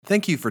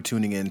Thank you for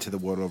tuning in to the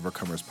World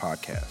Overcomers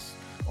podcast.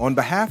 On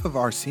behalf of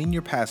our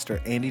senior pastor,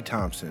 Andy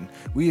Thompson,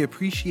 we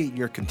appreciate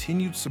your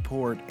continued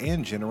support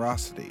and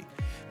generosity.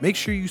 Make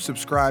sure you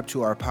subscribe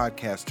to our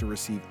podcast to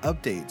receive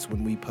updates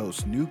when we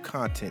post new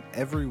content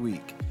every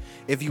week.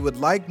 If you would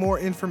like more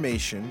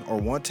information or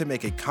want to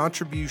make a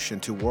contribution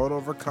to World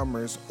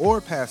Overcomers or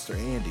Pastor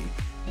Andy,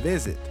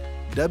 visit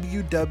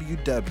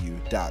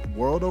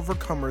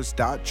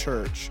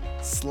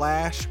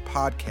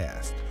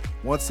www.worldovercomers.church/podcast.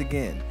 Once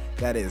again,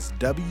 that is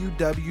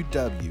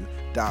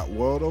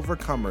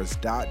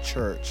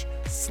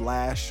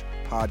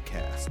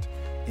www.worldovercomers.church/podcast.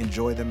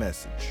 Enjoy the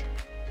message.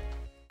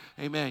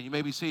 Amen. You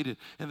may be seated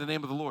in the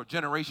name of the Lord.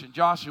 Generation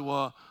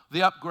Joshua,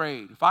 the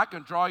upgrade. If I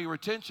can draw your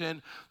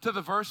attention to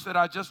the verse that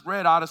I just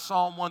read out of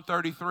Psalm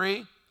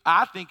 133.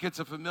 I think it's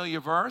a familiar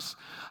verse.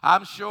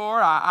 I'm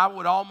sure I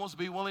would almost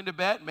be willing to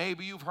bet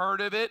maybe you've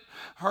heard of it,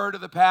 heard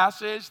of the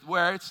passage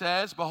where it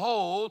says,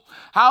 "Behold,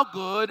 how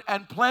good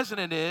and pleasant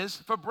it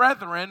is for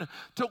brethren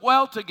to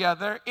dwell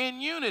together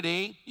in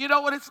unity." You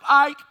know what it's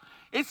like?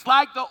 It's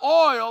like the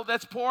oil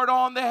that's poured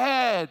on the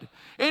head.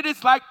 It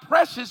is like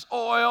precious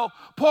oil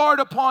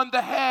poured upon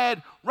the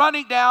head,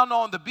 running down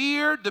on the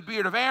beard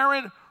of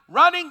Aaron,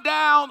 running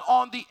down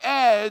on the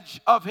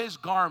edge of his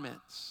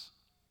garments.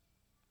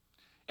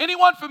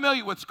 Anyone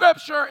familiar with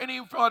Scripture?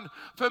 Anyone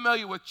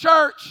familiar with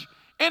church?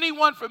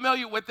 Anyone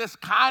familiar with this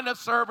kind of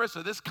service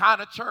or this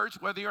kind of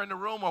church, whether you're in the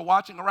room or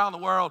watching around the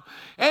world?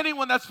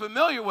 Anyone that's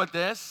familiar with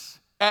this,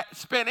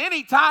 spend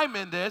any time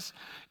in this,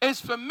 is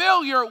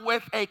familiar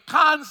with a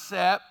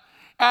concept,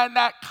 and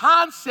that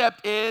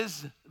concept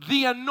is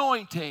the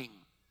anointing.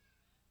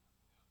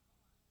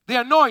 The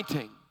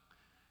anointing.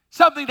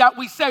 Something that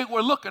we say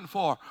we're looking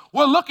for.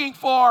 We're looking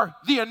for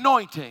the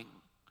anointing.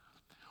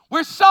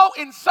 We're so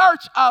in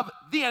search of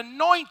the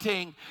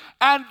anointing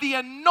and the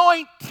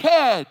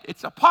anointed.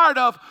 It's a part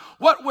of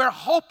what we're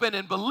hoping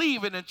and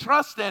believing and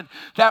trusting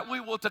that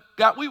we will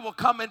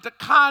come into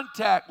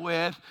contact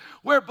with.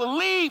 We're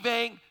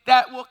believing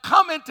that we'll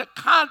come into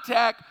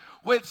contact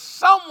with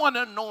someone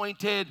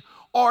anointed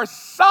or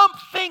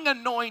something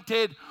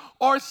anointed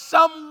or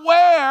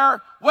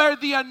somewhere where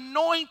the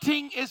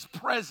anointing is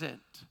present.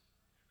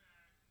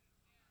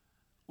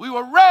 We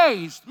were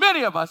raised,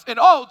 many of us in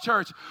old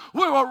church,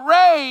 we were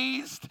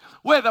raised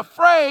with a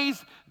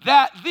phrase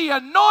that the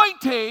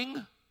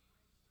anointing,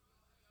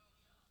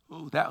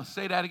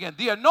 say that again,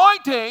 the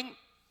anointing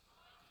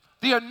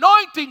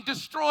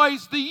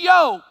destroys the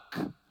yoke.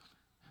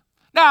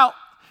 Now,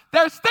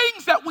 there's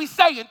things that we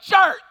say in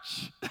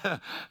church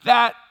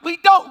that we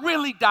don't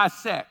really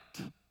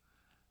dissect.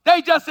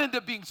 They just end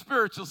up being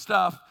spiritual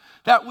stuff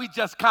that we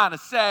just kind of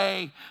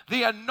say,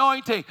 the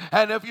anointing.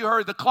 And if you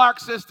heard the Clark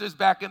sisters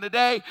back in the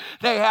day,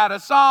 they had a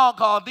song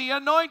called "The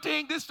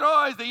Anointing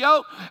Destroys the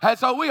Yoke." And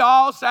so we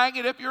all sang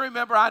it, if you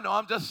remember. I know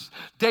I'm just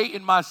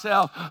dating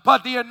myself.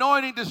 But the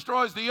anointing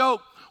destroys the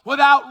yoke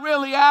without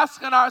really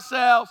asking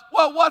ourselves,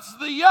 well, what's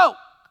the yoke?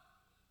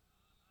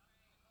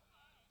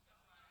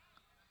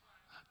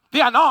 The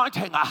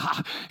anointing,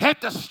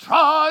 it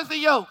destroys the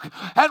yoke.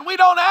 And we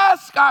don't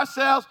ask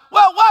ourselves,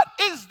 well, what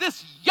is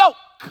this yoke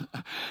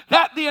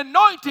that the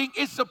anointing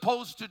is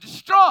supposed to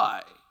destroy?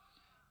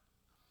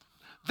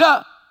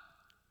 The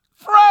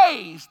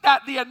phrase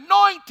that the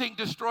anointing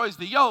destroys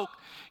the yoke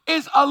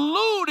is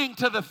alluding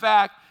to the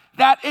fact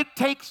that it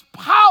takes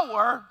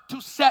power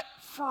to set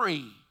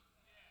free.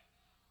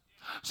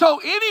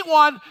 So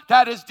anyone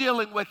that is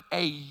dealing with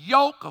a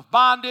yoke of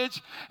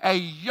bondage, a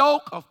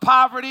yoke of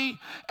poverty,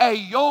 a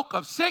yoke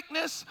of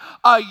sickness,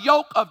 a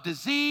yoke of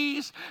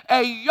disease,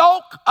 a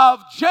yoke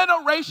of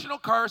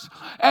generational curse,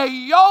 a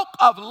yoke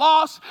of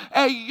loss,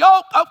 a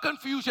yoke of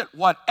confusion,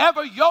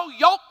 whatever your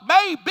yoke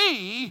may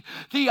be,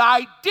 the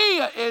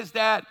idea is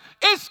that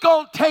it's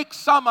going to take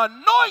some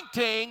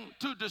anointing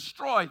to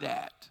destroy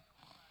that.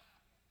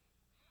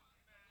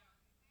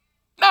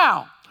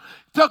 Now,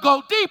 to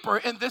go deeper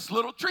in this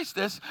little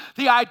treatise,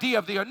 the idea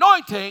of the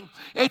anointing,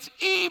 it's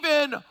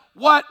even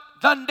what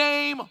the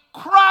name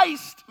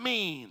Christ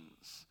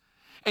means.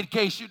 In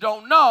case you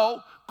don't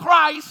know,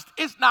 Christ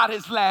is not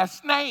his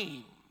last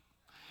name.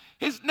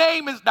 His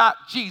name is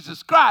not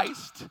Jesus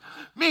Christ,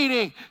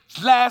 meaning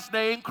last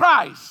name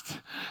Christ.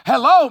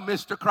 Hello,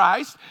 Mr.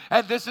 Christ,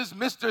 and this is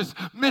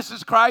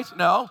Mrs. Christ.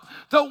 No,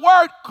 the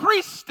word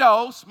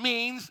Christos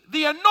means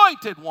the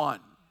anointed one.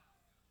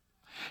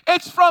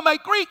 It's from a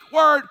Greek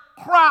word,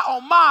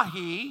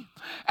 kraomahi,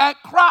 and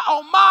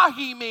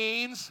kraomahi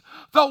means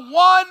the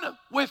one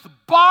with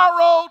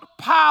borrowed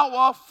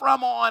power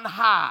from on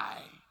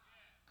high.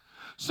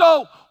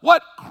 So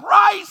what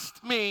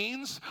Christ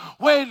means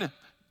when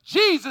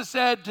Jesus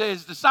said to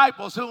his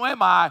disciples, "Who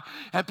am I?"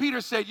 And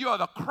Peter said, "You are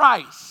the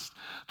Christ,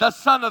 the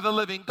Son of the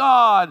living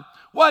God."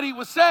 What he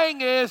was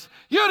saying is,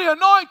 you're the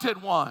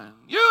anointed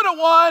one. You're the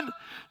one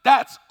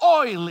that's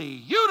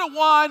oily. You're the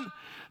one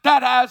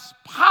that has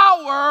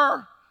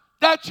power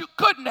that you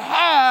couldn't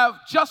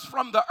have just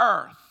from the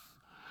earth.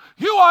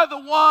 You are the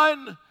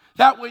one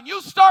that when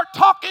you start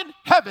talking,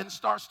 heaven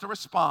starts to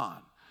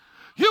respond.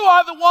 You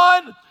are the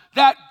one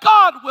that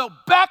God will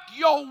back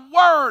your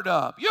word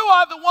up. You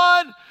are the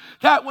one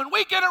that when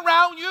we get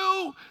around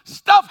you,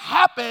 stuff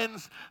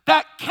happens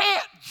that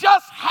can't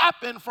just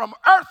happen from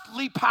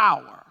earthly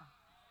power.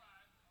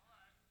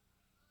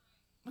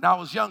 When I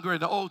was younger in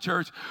the old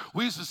church,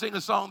 we used to sing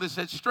a song that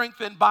said,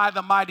 strengthened by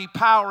the mighty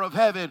power of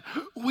heaven,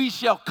 we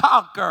shall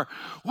conquer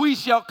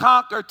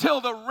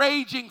till the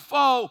raging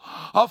foe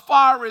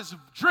afar is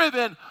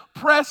driven,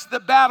 press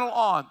the battle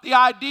on. The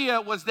idea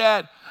was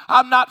that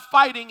I'm not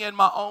fighting in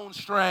my own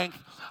strength.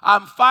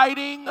 I'm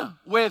fighting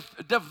with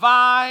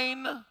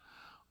divine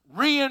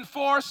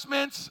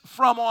reinforcements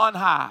from on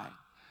high.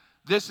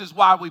 This is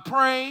why we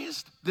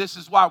praised. This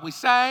is why we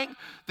sang.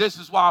 This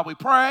is why we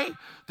pray.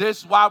 This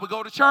is why we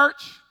go to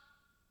church.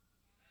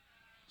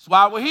 It's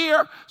why we're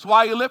here. It's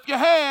why you lift your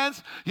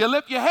hands. You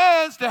lift your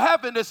hands to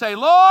heaven to say,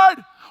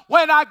 Lord,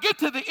 when I get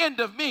to the end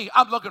of me,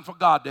 I'm looking for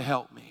God to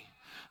help me.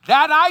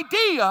 That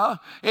idea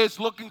is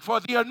looking for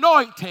the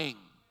anointing.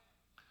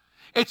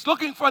 It's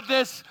looking for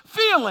this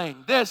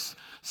feeling, this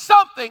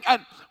something.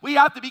 And we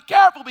have to be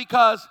careful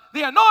because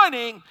the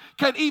anointing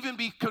can even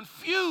be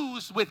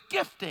confused with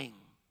gifting.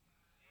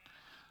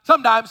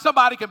 Sometimes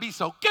somebody can be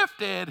so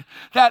gifted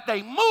that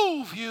they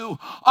move you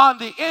on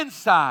the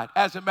inside.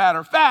 As a matter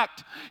of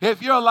fact,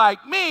 if you're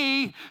like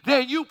me,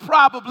 then you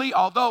probably,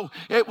 although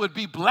it would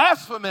be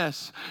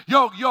blasphemous,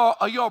 your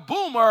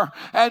boomer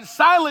and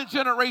silent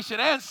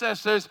generation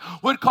ancestors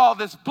would call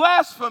this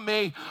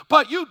blasphemy,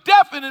 but you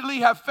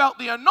definitely have felt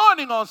the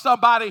anointing on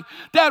somebody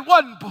that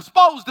wasn't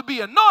supposed to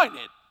be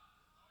anointed.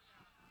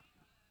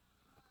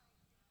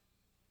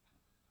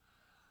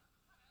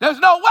 There's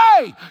no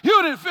way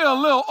you didn't feel a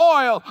little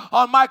oil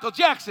on Michael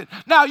Jackson.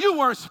 Now, you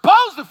weren't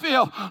supposed to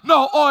feel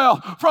no oil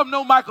from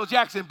no Michael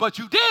Jackson, but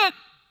you did.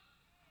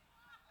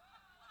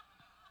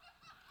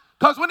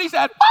 Because when he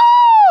said,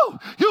 woo,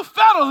 you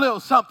felt a little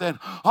something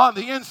on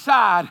the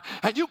inside,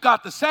 and you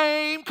got the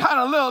same kind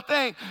of little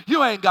thing.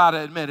 You ain't got to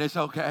admit it's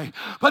okay.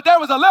 But there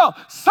was a little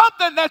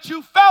something that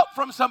you felt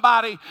from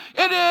somebody.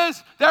 It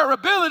is their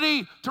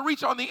ability to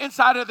reach on the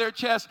inside of their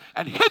chest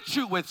and hit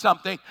you with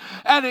something,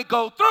 and it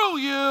go through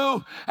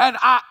you. And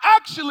I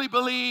actually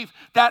believe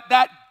that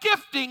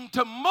gifting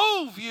to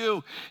move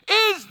you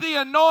is the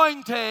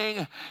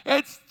anointing.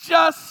 It's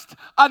just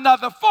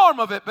another form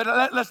of it.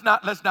 But let's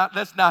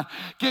not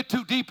get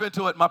too deep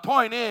into it. My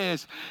point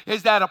is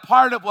that a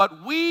part of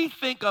what we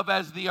think of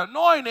as the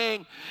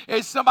anointing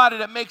is somebody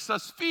that makes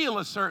us feel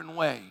a certain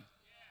way.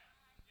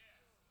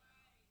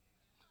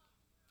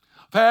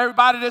 For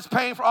everybody that's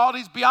paying for all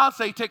these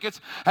Beyonce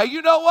tickets, hey,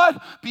 you know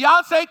what?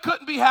 Beyonce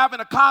couldn't be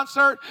having a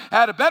concert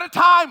at a better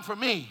time for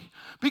me.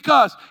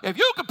 Because if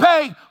you can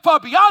pay for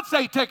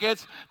Beyonce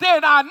tickets,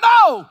 then I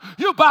know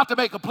you're about to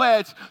make a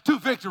pledge to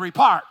Victory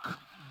Park.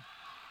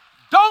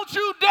 Don't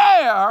you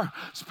dare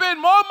spend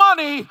more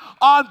money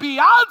on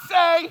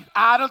Beyonce.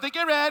 I don't think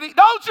you're ready.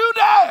 Don't you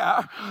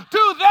dare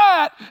do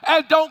that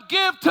and don't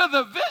give to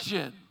the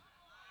vision.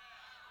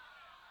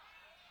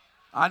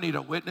 I need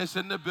a witness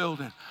in the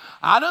building.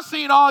 I done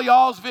seen all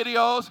y'all's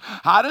videos.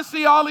 I done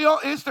see all your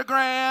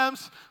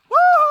Instagrams.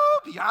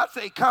 Woo!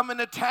 Beyonce coming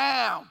to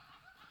town.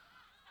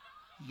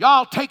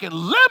 Y'all taking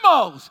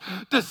limos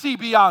to see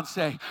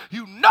Beyonce.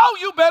 You know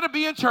you better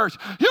be in church.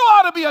 You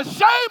ought to be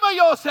ashamed of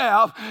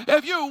yourself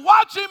if you're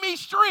watching me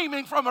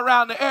streaming from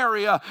around the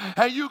area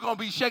and you're going to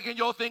be shaking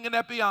your thing in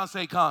that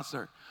Beyonce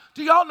concert.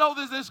 Do y'all know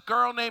there's this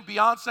girl named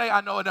Beyonce? I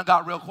know it done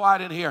got real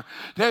quiet in here.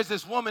 There's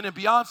this woman in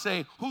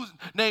Beyonce who's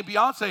named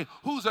Beyonce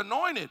who's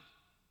anointed.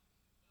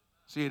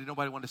 See,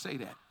 nobody wanted to say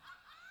that.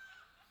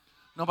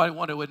 Nobody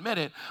wanted to admit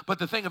it. But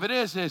the thing of it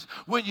is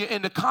when you're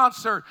in the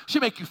concert,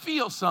 she make you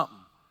feel something.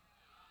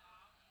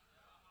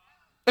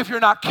 If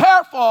you're not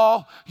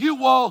careful, you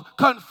will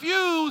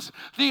confuse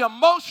the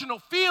emotional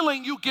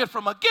feeling you get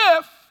from a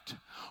gift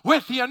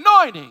with the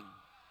anointing.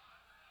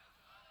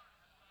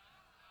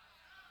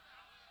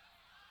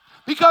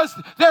 Because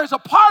there's a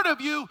part of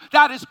you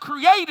that is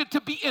created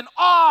to be in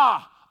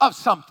awe of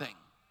something.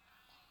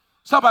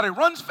 Somebody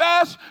runs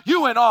fast,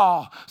 you in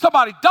awe.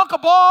 Somebody dunk a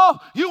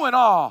ball, you in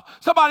awe.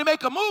 Somebody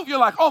make a move, you're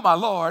like, oh my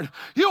Lord.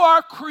 You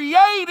are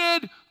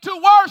created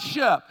to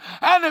worship.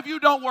 And if you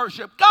don't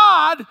worship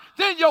God,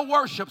 then you'll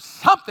worship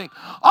something.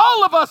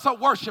 All of us are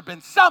worshiping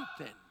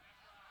something.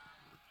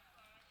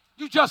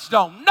 You just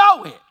don't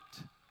know it.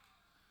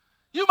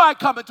 You might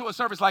come into a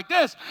service like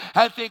this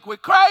and think we're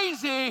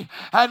crazy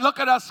and look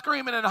at us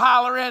screaming and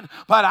hollering,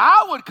 but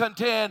I would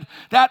contend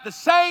that the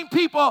same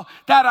people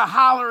that are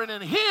hollering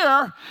in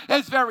here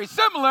is very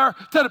similar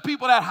to the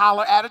people that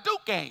holler at a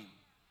Duke game.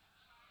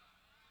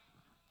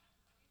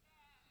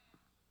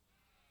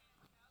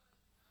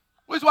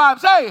 Which is why I'm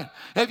saying,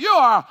 if you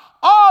are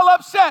all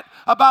upset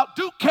about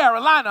Duke,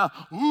 Carolina,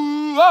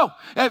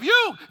 if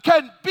you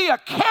can be a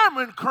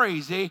Cameron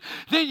crazy,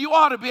 then you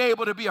ought to be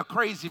able to be a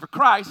crazy for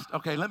Christ.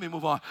 Okay, let me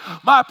move on.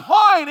 My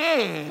point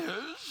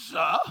is,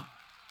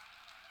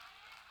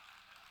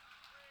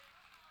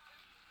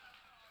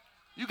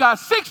 you got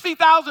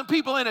 60,000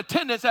 people in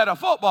attendance at a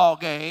football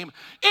game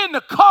in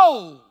the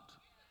cold.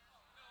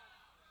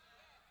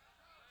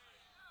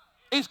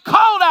 it's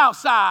cold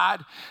outside,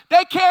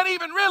 they can't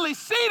even really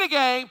see the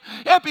game,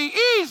 it'd be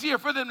easier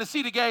for them to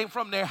see the game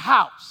from their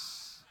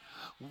house.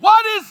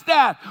 What is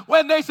that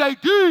when they say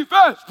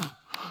defense?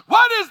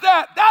 What is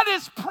that? That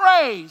is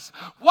praise.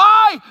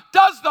 Why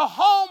does the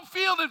home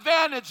field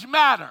advantage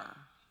matter?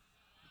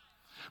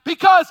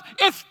 Because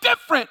it's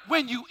different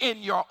when you in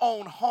your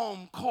own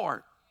home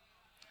court.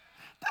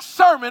 This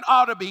sermon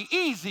ought to be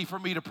easy for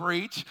me to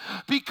preach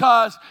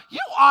because you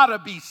ought to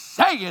be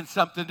saying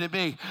something to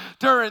me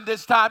during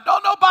this time.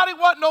 Don't nobody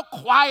want no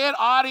quiet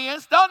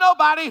audience. Don't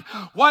nobody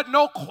want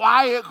no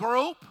quiet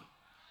group.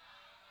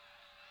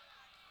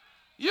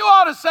 You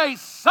ought to say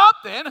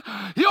something.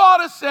 You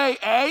ought to say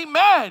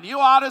amen. You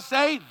ought to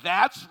say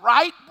that's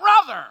right,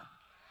 brother.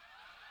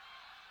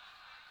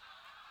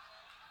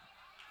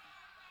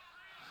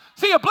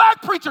 See, a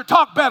black preacher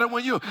talk better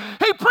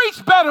he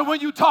preached better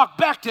when you talk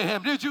back to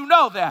him. Did you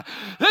know that?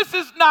 This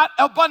is not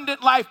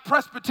Abundant Life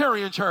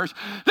Presbyterian Church.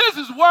 This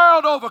is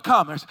World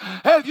Overcomers.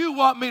 If you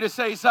want me to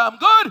say something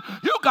good,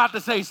 you got to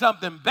say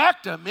something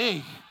back to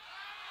me.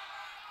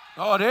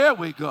 Oh, there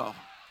we go.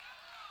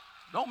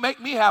 Don't make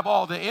me have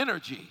all the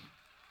energy.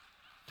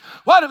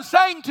 What I'm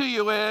saying to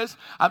you is,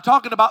 I'm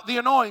talking about the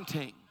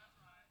anointing.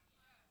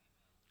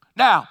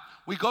 Now,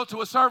 we go to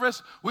a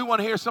service, we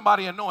want to hear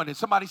somebody anointed.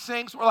 Somebody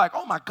sings, we're like,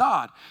 oh my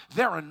God,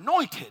 they're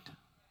anointed.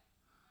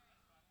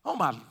 Oh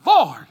my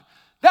Lord,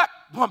 that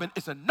woman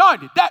is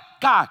anointed. That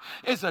guy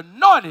is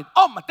anointed.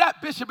 Oh my,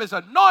 that bishop is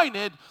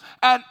anointed.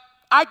 And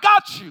I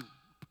got you.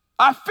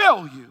 I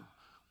feel you.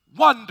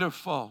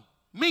 Wonderful.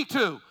 Me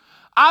too.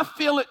 I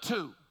feel it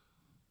too.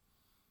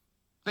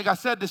 I think I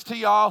said this to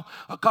y'all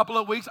a couple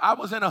of weeks. I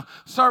was in a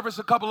service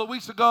a couple of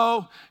weeks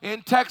ago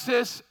in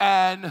Texas,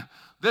 and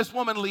this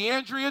woman,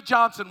 Leandria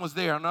Johnson, was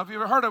there. I don't know if you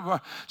ever heard of her.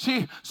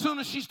 As soon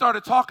as she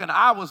started talking,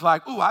 I was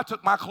like, ooh, I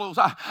took my clothes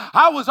off.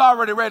 I was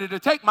already ready to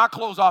take my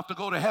clothes off to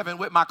go to heaven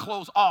with my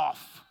clothes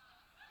off.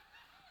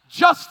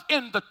 Just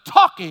in the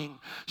talking,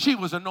 she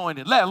was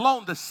anointed, let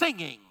alone the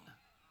singing.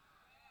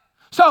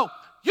 So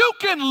you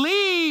can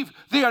leave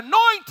the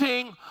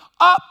anointing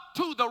up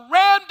to the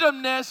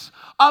randomness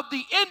of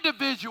the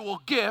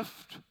individual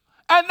gift,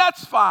 and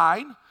that's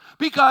fine,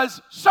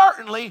 because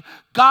certainly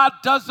God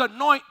does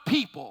anoint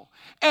people,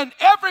 and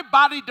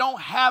everybody don't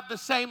have the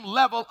same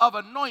level of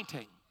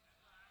anointing.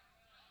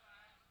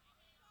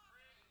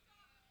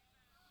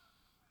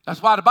 That's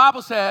why the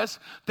Bible says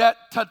that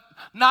to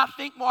not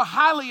think more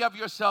highly of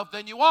yourself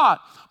than you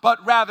ought,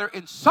 but rather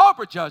in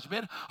sober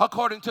judgment,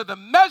 according to the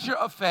measure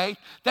of faith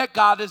that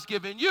God has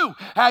given you.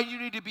 And you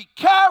need to be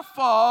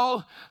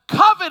careful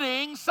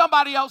coveting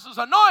somebody else's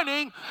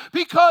anointing,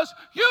 because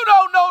you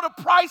don't know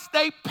the price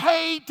they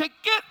paid to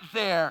get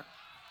there.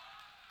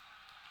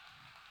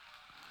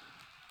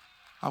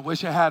 I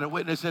wish I had a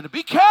witness in it.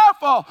 Be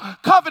careful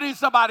coveting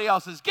somebody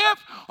else's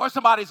gift or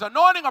somebody's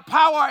anointing or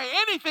power or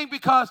anything,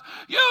 because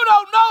you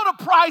don't know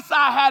the price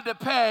I had to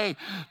pay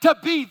to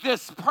be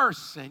this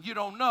person. You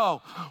don't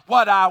know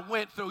what I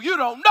went through. You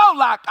don't know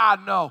like I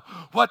know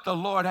what the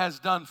Lord has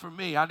done for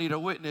me. I need a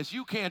witness.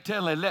 You can't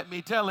tell it. Let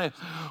me tell it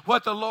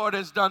what the Lord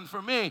has done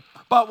for me.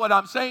 But what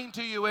I'm saying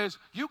to you is,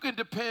 you can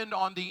depend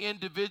on the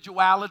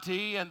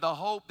individuality and the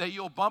hope that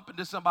you'll bump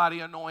into somebody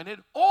anointed,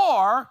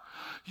 or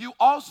you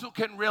also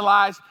can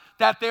realize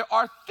that there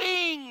are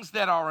things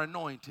that are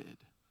anointed.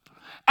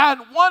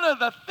 And one of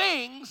the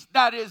things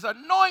that is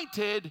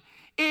anointed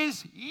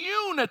is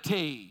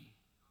unity.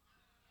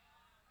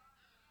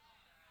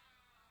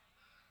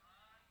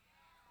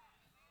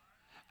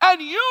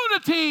 And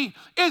unity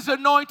is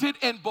anointed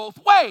in both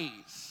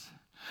ways.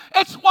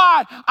 It's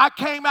why I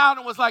came out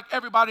and was like,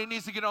 everybody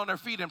needs to get on their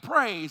feet and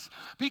praise,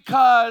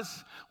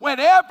 because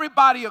when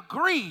everybody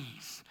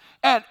agrees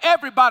and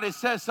everybody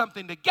says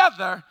something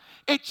together,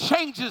 it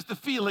changes the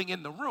feeling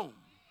in the room.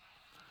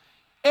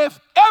 If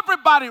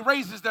everybody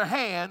raises their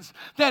hands,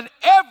 then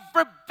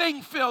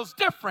everything feels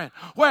different.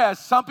 Whereas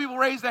some people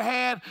raise their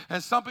hand,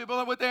 and some people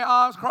are with their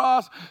arms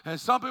crossed, and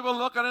some people are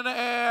looking in the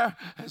air,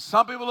 and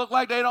some people look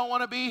like they don't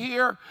want to be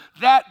here.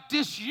 That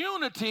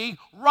disunity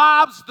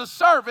robs the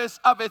service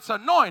of its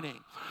anointing,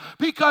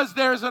 because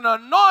there's an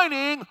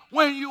anointing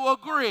when you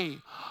agree.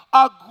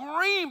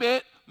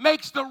 Agreement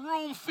makes the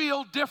room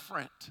feel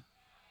different.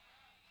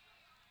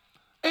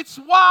 It's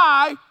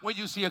why when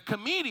you see a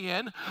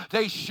comedian,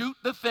 they shoot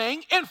the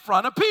thing in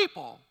front of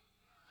people.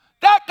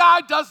 That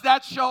guy does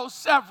that show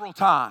several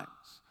times.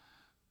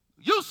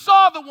 You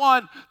saw the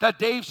one that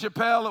Dave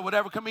Chappelle or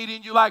whatever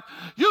comedian you like,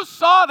 you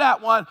saw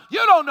that one.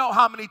 You don't know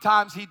how many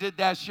times he did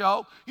that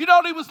show. You know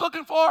what he was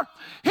looking for?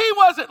 He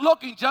wasn't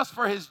looking just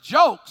for his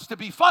jokes to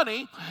be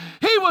funny.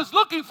 He was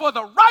looking for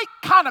the right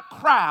kind of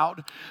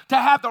crowd, to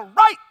have the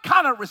right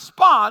kind of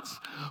response,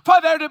 for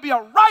there to be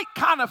a right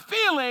kind of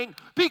feeling,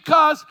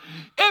 because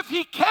if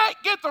he can't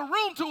get the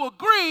room to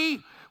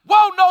agree,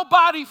 won't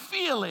nobody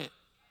feel it.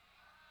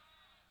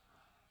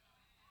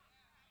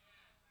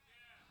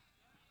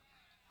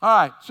 All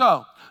right,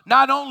 so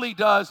not only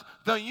does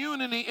the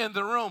unity in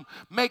the room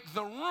make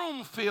the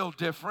room feel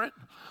different,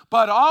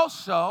 but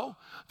also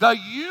the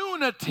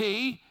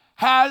unity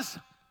has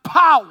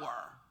power.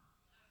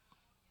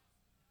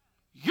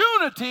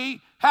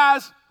 unity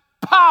has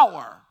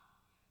power.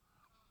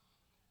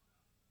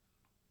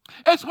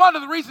 It's one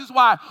of the reasons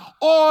why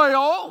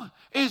oil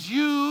is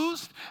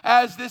used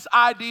as this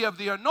idea of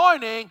the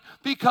anointing,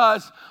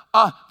 because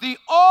the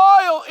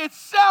oil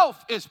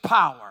itself is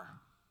power.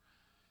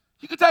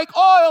 You can take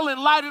oil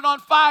and light it on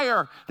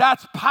fire.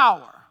 That's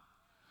power.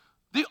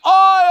 The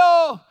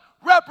oil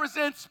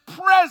represents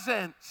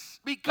presence,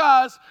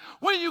 because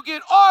when you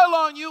get oil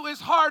on you,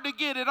 it's hard to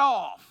get it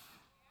off.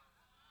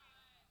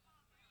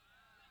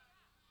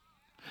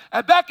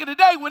 And back in the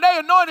day, when they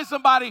anointed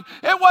somebody,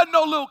 it wasn't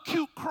no little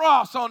cute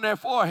cross on their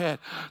forehead.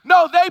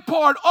 No, they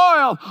poured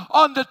oil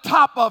on the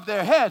top of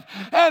their head,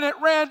 and it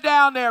ran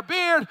down their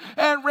beard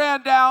and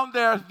ran down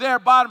their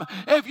bottom.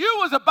 If you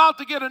was about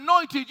to get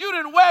anointed, you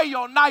didn't wear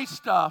your nice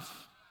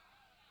stuff.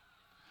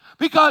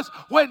 Because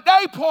when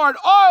they poured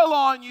oil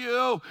on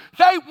you,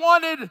 they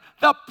wanted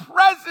the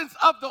presence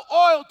of the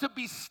oil to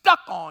be stuck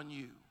on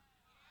you.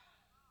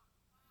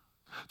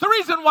 The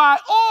reason why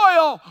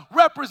oil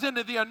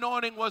represented the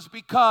anointing was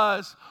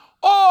because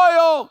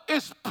oil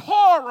is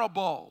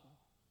pourable.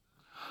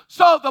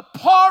 So the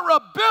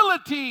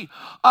pourability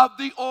of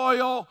the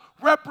oil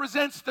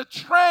represents the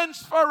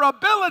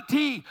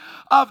transferability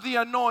of the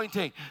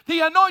anointing.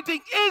 The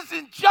anointing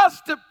isn't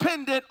just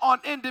dependent on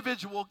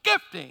individual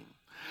gifting.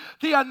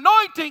 The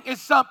anointing is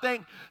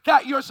something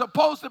that you're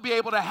supposed to be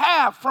able to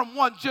have from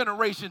one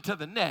generation to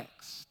the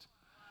next.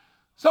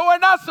 So we're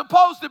not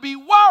supposed to be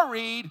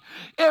worried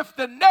if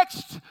the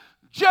next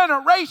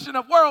generation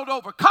of world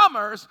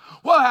overcomers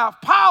will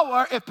have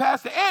power if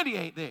Pastor Andy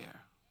ain't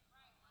there.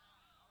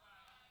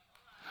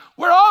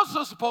 We're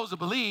also supposed to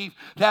believe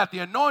that the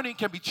anointing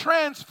can be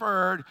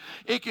transferred.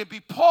 It can be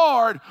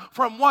poured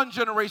from one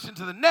generation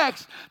to the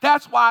next.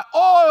 That's why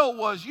oil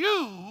was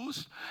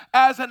used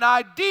as an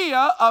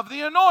idea of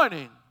the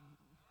anointing.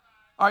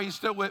 Are you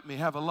still with me?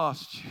 Have I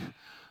lost you?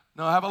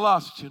 No, I haven't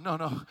lost you.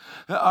 No.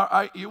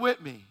 You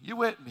with me? You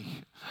with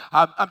me?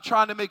 I'm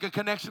trying to make a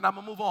connection. I'm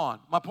going to move on.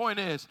 My point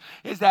is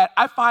that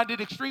I find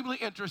it extremely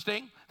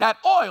interesting that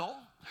oil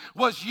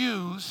was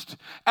used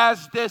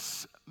as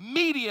this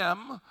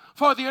medium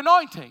for the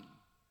anointing,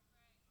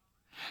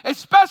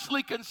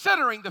 especially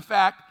considering the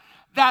fact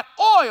that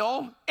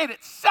oil in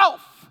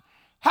itself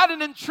had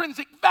an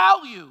intrinsic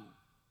value.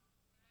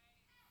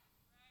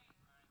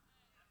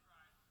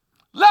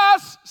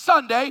 Last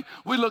Sunday,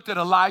 we looked at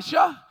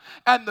Elisha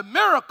and the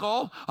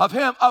miracle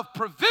of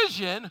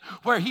provision,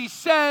 where he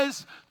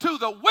says to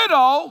the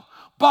widow,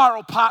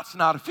 borrow pots,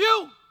 not a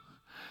few.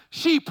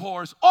 She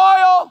pours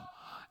oil,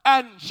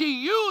 and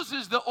she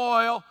uses the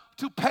oil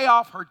to pay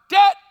off her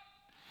debt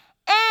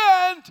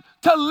and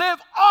to live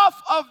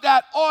off of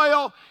that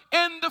oil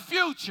in the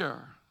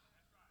future.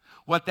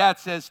 What that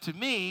says to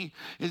me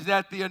is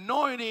that the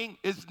anointing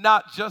is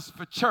not just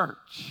for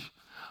church.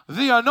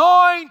 The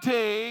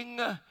anointing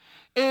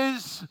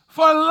is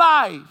for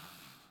life.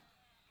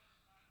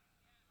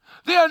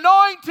 The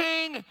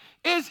anointing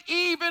is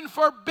even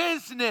for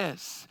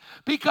business,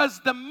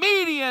 because the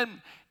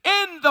median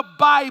in the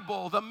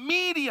Bible, the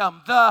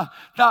medium, the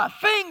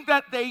thing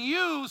that they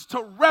use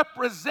to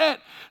represent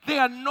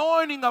the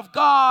anointing of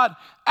God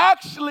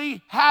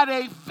actually had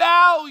a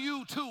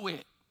value to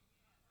it.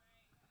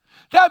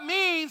 That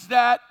means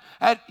that,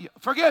 and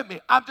forgive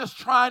me, I'm just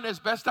trying as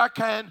best I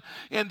can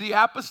in the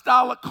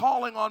apostolic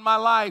calling on my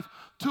life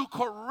to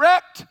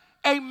correct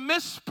a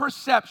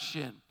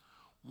misperception.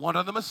 One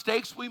of the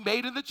mistakes we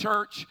made in the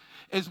church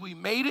is we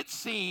made it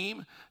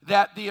seem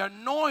that the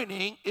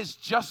anointing is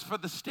just for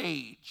the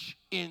stage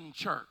in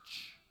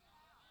church.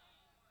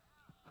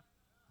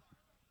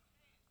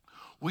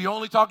 We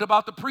only talked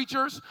about the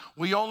preachers,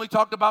 we only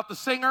talked about the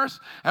singers,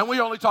 and we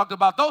only talked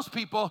about those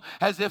people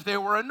as if they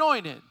were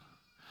anointed.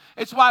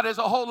 It's why there's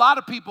a whole lot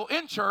of people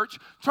in church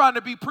trying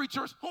to be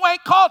preachers who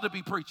ain't called to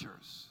be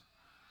preachers.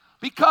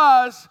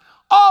 Because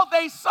all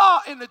they saw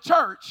in the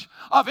church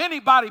of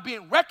anybody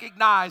being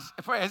recognized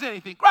as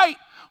anything great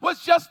was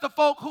just the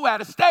folk who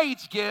had a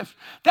stage gift.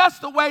 That's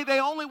the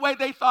only way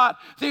they thought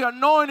the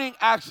anointing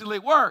actually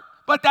worked.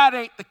 But that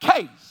ain't the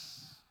case.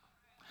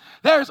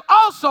 There's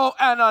also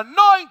an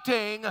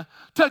anointing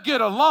to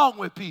get along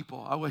with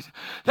people.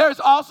 There's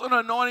also an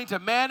anointing to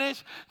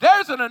manage.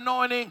 There's an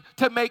anointing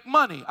to make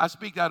money. I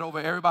speak that over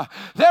everybody.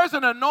 There's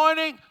an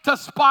anointing to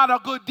spot a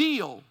good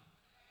deal.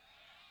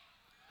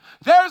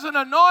 There's an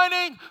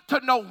anointing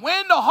to know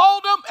when to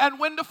hold them and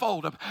when to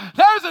fold them.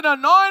 There's an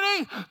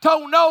anointing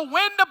to know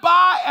when to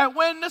buy and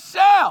when to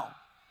sell.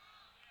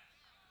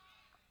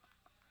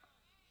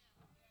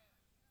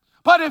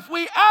 But if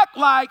we act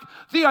like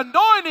the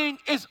anointing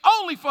is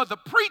only for the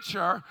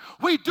preacher,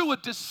 we do a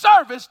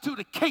disservice to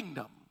the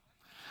kingdom.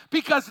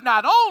 Because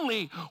not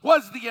only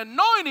was the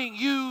anointing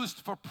used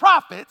for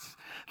prophets,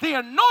 the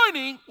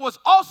anointing was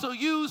also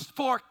used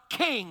for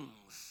kings.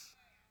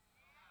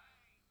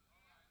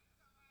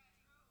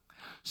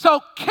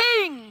 So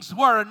kings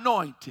were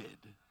anointed.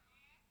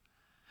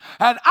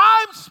 And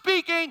I'm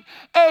speaking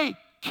a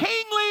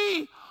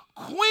kingly,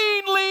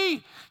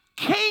 queenly,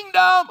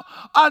 kingdom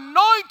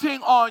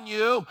anointing on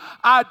you,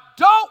 I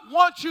don't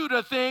want you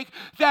to think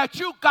that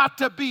you got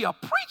to be a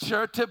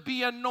preacher to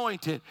be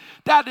anointed.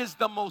 That is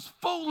the most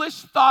foolish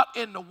thought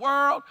in the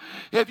world.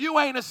 If you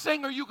ain't a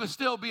singer, you can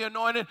still be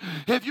anointed.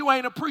 If you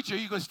ain't a preacher,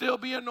 you can still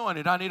be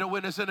anointed. I need a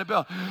witness in the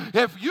building.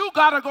 If you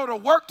got to go to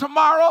work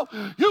tomorrow,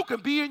 you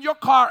can be in your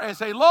car and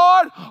say,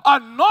 Lord,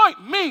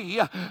 anoint me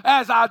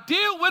as I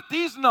deal with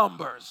these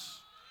numbers.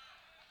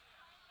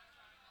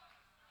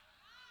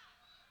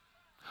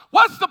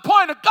 What's the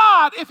point of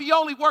God if he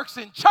only works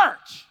in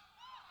church?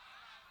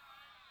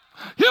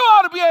 You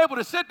ought to be able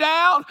to sit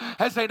down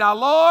and say, now,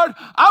 Lord,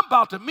 I'm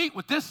about to meet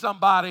with this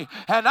somebody,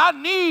 and I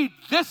need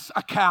this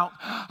account.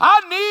 I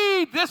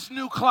need this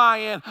new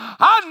client.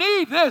 I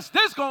need this.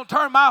 This is going to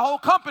turn my whole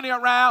company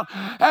around.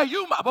 And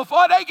you,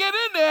 before they get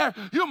in there,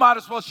 you might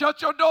as well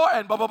shut your door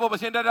and don't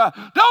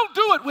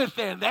do it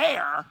within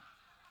there.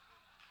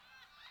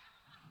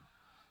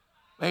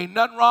 Ain't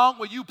nothing wrong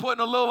with you putting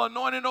a little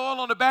anointing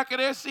oil on the back of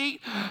their seat.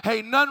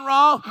 Ain't nothing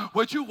wrong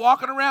with you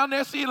walking around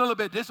their seat a little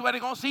bit. This is where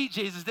they're going to see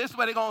Jesus. This is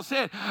where they're going to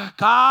sit.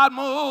 God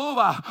move.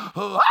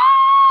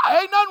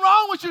 Ain't nothing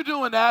wrong with you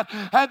doing that.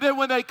 And then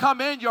when they come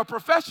in, you're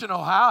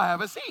professional. I'll have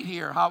a seat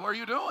here. How are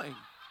you doing?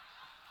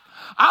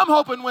 I'm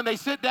hoping when they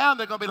sit down,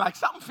 they're going to be like,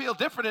 something feels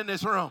different in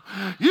this room.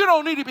 You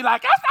don't need to be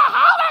like, that's the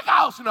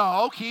Holy Ghost.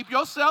 No, keep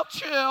yourself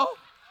chill.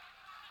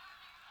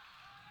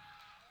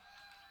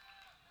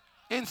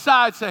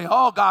 Inside say,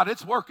 oh, God,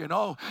 it's working.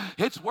 Oh,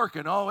 it's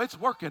working. Oh, it's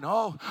working.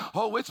 Oh,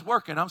 it's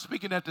working. I'm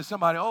speaking that to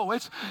somebody. Oh,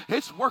 it's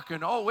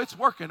working. Oh, it's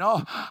working.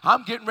 Oh,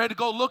 I'm getting ready to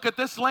go look at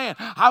this land.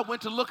 I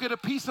went to look at a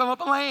piece of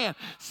land,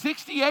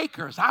 60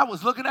 acres. I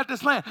was looking at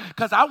this land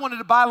because I wanted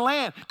to buy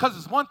land because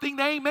it's one thing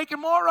they ain't making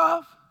more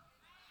of.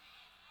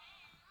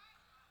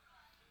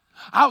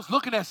 I was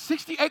looking at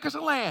 60 acres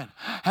of land.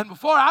 And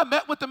before I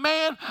met with the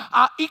man,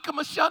 I eat a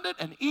mashunded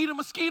and eat a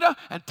mosquito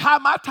and tie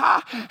my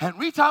tie and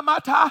retie my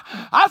tie.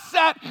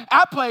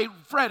 I played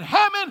Fred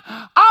Hammond.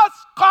 I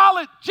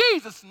called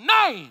Jesus'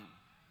 name.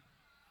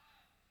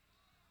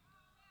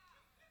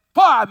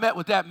 Before I met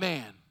with that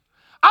man.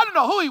 I didn't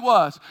know who he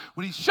was.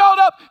 When he showed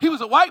up, he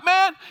was a white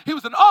man. He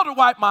was an older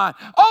white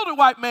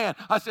man.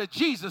 I said,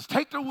 Jesus,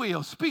 take the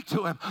wheel. Speak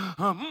to him.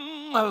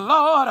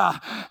 Lord,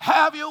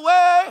 have your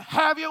way,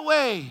 have your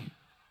way.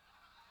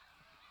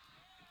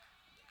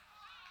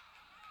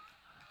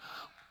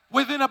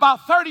 Within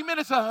about 30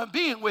 minutes of him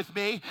being with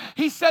me,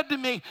 he said to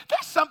me,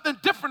 there's something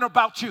different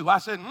about you. I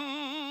said,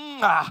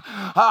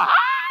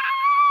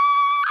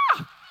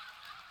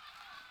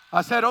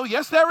 I said, oh,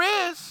 yes,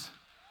 there is.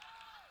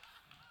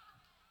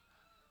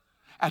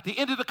 At the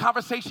end of the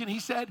conversation, he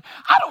said,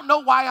 I don't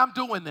know why I'm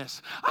doing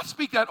this. I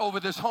speak that over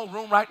this whole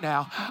room right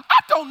now. I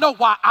don't know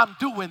why I'm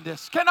doing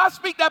this. Can I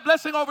speak that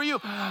blessing over you?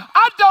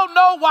 I don't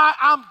know why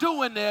I'm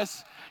doing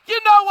this. You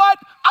know what?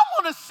 I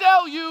want to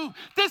sell you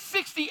this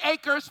 60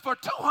 acres for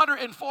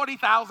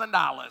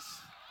 $240,000.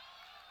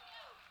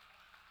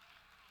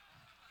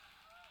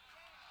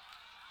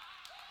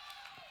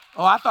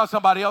 Oh, I thought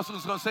somebody else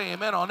was going to say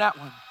amen on that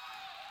one.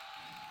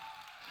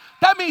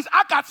 That means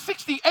I got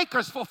 60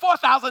 acres for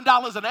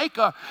 $4,000 an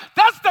acre.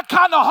 That's the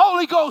kind of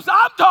Holy Ghost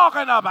I'm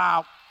talking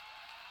about.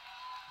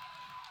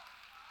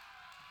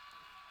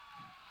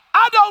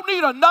 I don't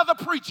need another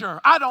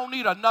preacher. I don't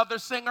need another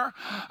singer.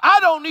 I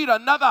don't need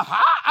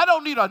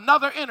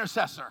another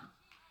intercessor.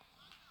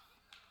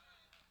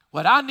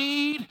 What I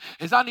need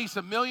is I need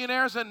some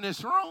millionaires in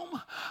this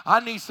room. I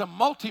need some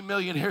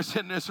multimillionaires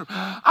in this room.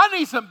 I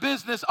need some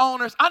business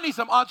owners. I need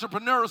some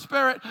entrepreneurial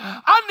spirit.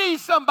 I need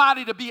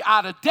somebody to be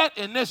out of debt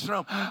in this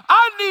room.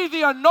 I need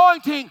the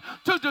anointing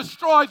to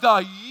destroy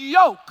the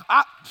yoke.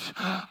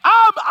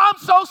 I'm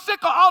so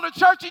sick of all the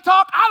churchy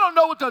talk, I don't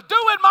know what to do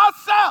with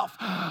myself.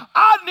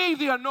 I need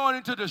the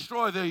anointing to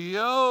destroy the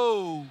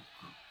yoke.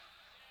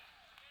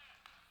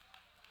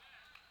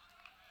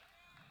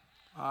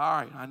 All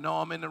right, I know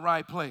I'm in the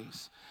right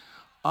place.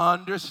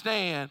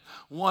 Understand,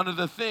 one of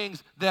the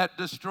things that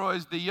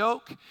destroys the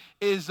yoke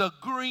is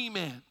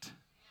agreement.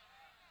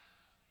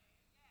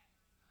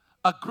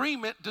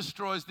 Agreement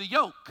destroys the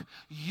yoke.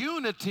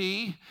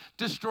 Unity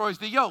destroys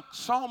the yoke.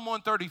 Psalm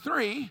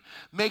 133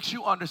 makes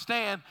you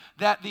understand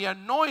that the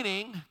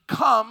anointing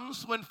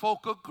comes when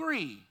folk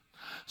agree.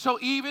 So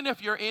even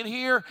if you're in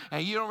here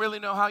and you don't really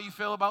know how you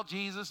feel about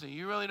Jesus and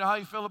you really know how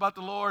you feel about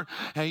the Lord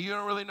and you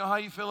don't really know how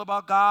you feel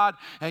about God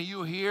and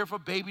you're here for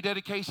baby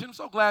dedication, I'm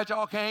so glad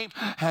y'all came,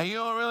 and you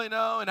don't really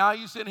know, and now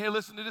you sitting here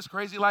listening to this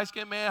crazy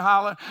light-skinned man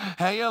holler,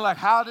 and you're like,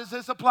 how does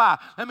this apply?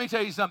 Let me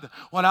tell you something.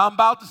 What I'm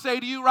about to say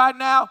to you right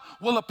now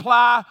will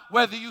apply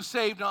whether you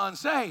saved or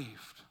unsaved.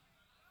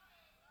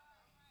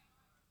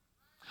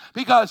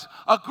 Because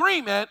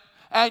agreement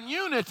and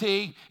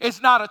unity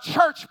is not a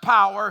church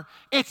power,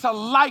 it's a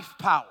life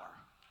power.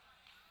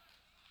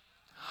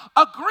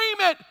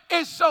 Agreement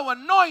is so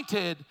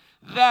anointed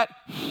that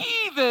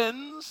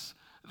heathens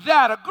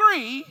that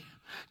agree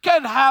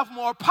can have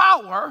more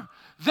power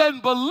than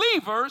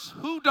believers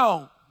who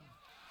don't.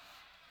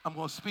 I'm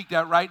going to speak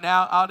that right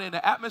now out in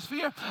the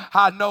atmosphere.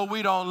 I know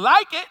we don't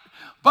like it,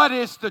 but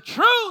it's the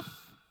truth.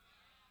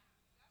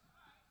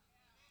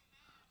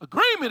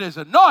 Agreement is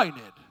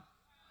anointed.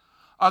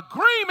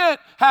 Agreement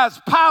has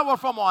power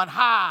from on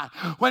high.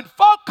 When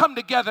folk come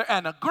together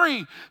and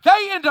agree,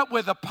 they end up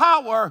with a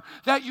power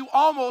that you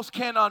almost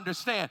can't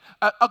understand.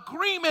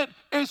 Agreement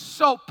is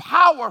so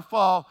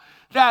powerful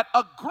that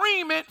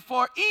agreement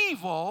for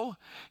evil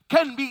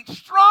can be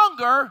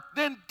stronger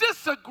than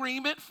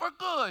disagreement for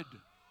good.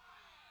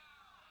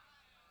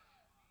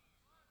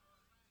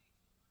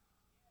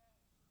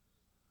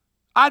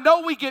 I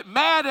know we get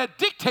mad at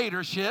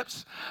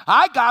dictatorships.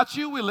 I got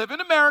you. We live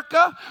in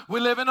America. We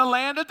live in a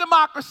land of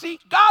democracy.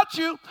 Got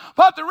you.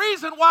 But the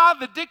reason why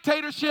the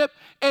dictatorship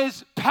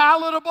is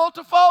palatable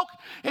to folk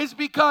is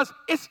because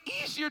it's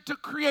easier to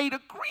create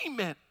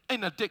agreement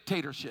in a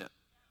dictatorship.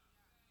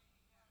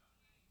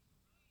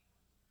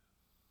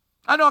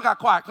 I know I got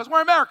quiet because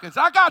we're Americans.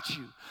 I got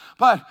you.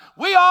 But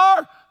we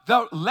are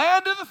the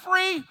land of the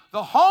free,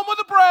 the home of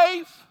the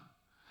brave,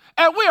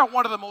 and we are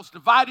one of the most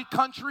divided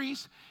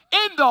countries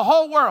in the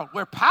whole world.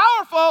 We're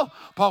powerful,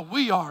 but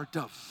we are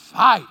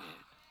divided.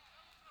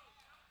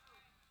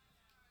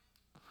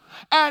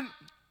 And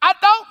I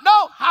don't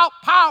know how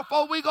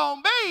powerful we're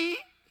going to be.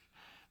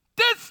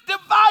 This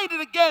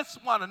divided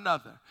against one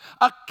another.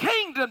 A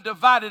kingdom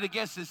divided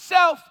against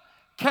itself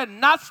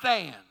cannot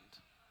stand.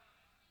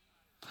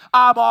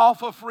 I'm all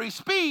for free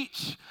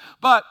speech,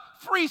 but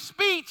free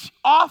speech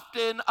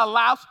often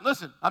allows,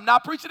 listen, I'm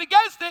not preaching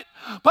against it,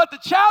 but the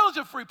challenge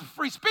of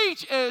free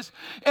speech is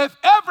if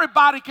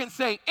everybody can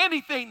say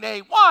anything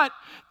they want,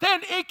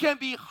 then it can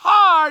be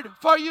hard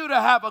for you to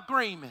have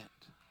agreement.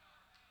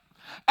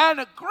 And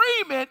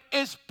agreement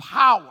is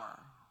power.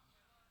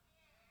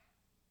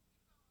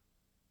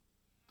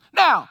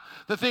 Now,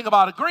 the thing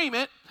about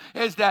agreement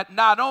is that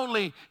not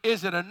only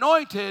is it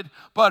anointed,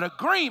 but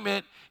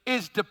agreement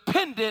is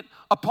dependent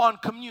upon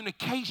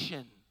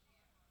communication.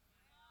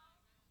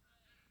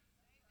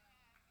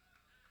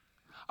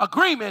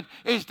 Agreement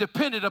is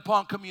dependent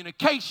upon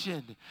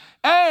communication.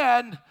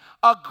 And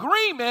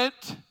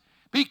agreement,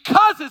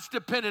 because it's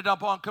dependent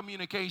upon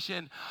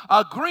communication,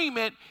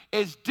 agreement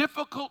is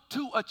difficult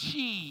to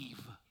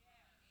achieve.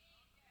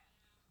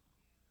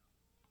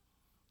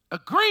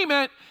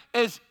 Agreement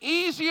is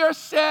easier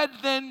said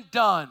than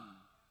done.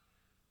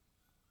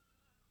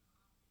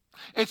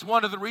 It's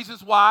one of the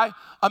reasons why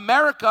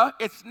America,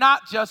 it's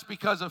not just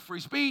because of free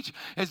speech,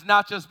 it's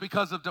not just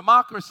because of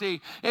democracy,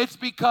 it's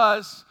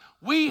because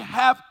we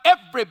have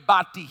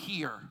everybody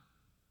here.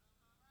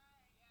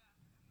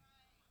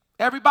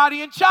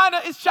 Everybody in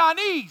China is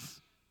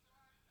Chinese.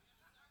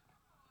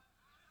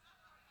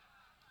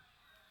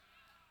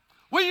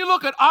 When you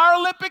look at our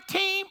Olympic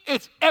team,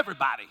 it's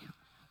everybody.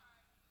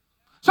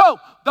 So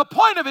the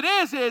point of it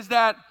is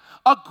that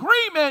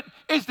agreement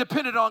is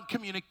dependent on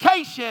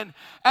communication,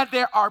 and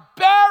there are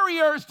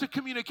barriers to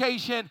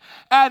communication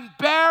and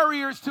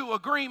barriers to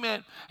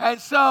agreement. And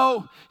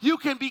so you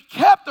can be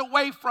kept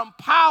away from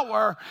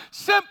power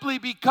simply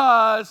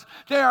because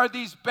there are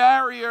these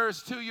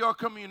barriers to your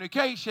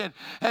communication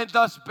and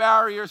thus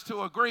barriers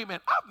to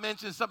agreement. I've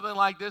mentioned something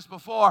like this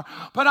before,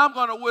 but I'm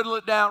going to whittle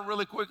it down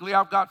really quickly.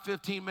 I've got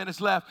 15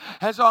 minutes left,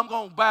 and so I'm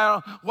going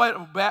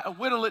to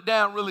whittle it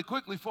down really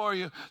quickly for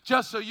you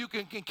just so you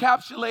can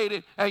encapsulate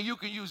it, and you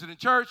can use it in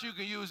church, you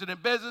can use it in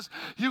business,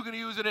 you can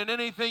use it in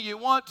anything you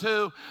want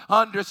to,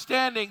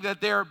 understanding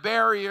that there are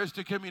barriers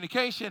to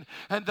communication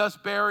and thus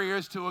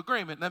barriers to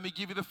agreement. Let me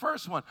give you the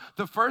first one.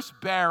 The first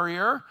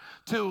barrier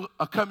to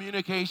a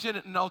communication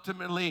and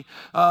ultimately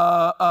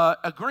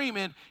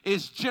agreement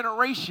is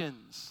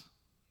generations,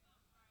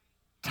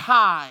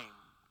 time,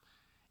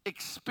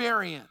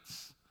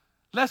 experience.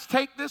 Let's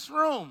take this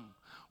room.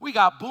 We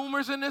got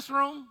boomers in this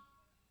room.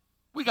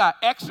 We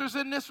got Xers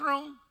in this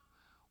room.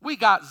 We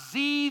got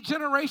Z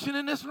generation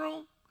in this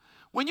room.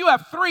 When you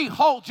have 3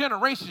 whole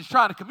generations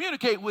trying to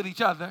communicate with each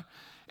other,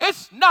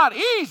 it's not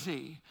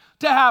easy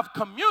to have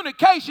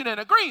communication and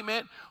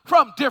agreement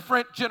from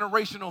different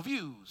generational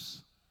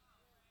views.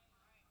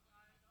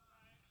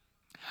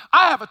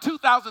 I have a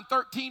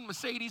 2013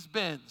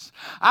 Mercedes-Benz.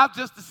 I've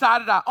just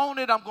decided I own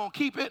it. I'm going to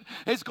keep it.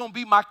 It's going to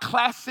be my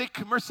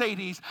classic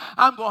Mercedes.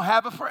 I'm going to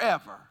have it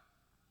forever.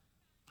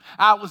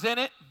 I was in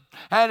it.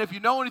 And if you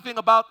know anything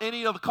about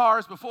any of the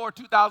cars before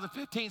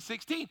 2015,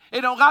 16, it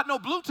don't got no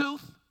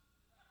Bluetooth.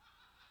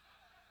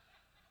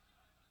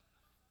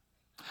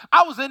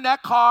 I was in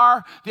that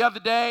car the other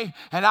day,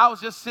 and I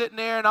was just sitting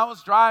there, and I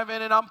was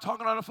driving, and I'm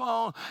talking on the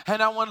phone,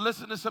 and I want to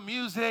listen to some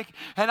music,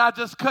 and I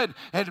just couldn't.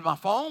 And my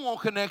phone won't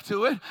connect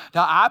to it.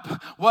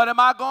 What am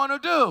I going to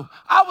do?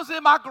 I was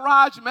in my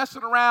garage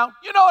messing around.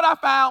 You know what I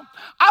found?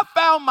 I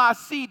found my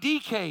CD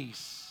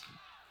case.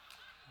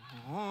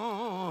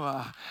 Ooh.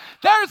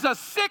 There's a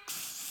 6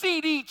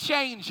 CD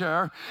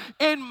changer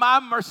in my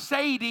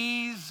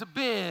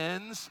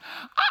Mercedes-Benz.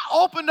 I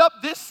opened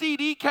up this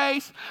CD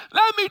case.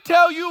 Let me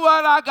tell you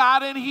what I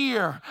got in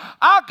here.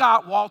 I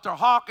got Walter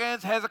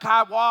Hawkins,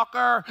 Hezekiah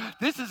Walker.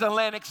 This is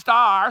Atlantic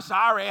Star.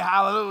 Sorry,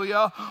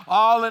 hallelujah.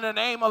 All in the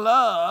name of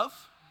love.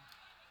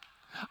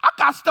 I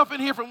got stuff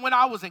in here from when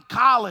I was in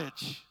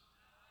college.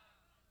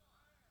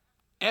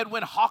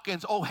 Edwin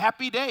Hawkins, Oh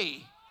Happy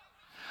Day.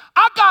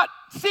 I got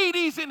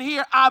CDs in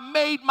here I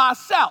made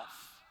myself.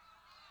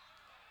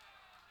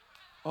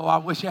 Oh, I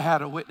wish I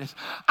had a witness.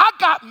 I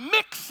got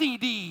mixed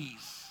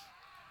CDs.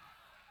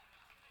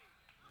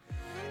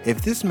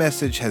 If this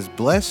message has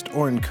blessed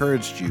or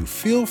encouraged you,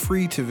 feel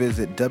free to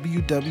visit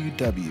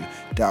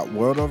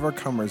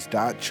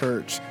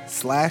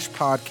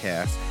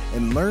www.worldovercomers.church/podcast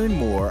and learn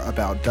more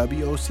about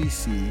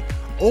WOCC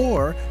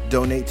or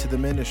donate to the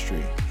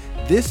ministry.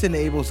 This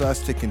enables us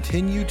to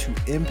continue to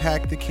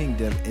impact the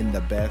kingdom in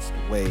the best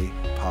way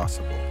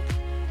possible.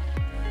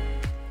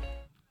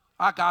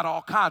 I got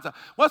all kinds of.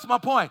 What's my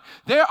point?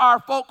 There are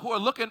folk who are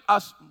looking at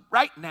us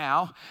right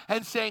now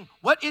and saying,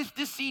 what is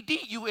this CD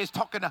you is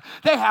talking about?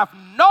 They have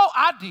no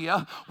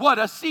idea what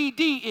a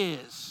CD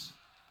is.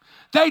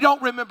 They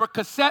don't remember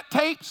cassette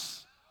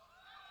tapes.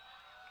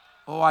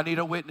 Oh, I need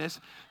a witness.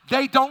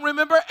 They don't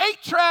remember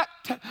 8-track.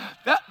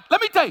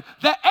 Let me tell you,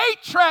 the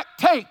 8-track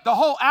tape, the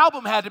whole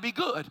album had to be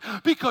good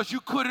because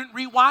you couldn't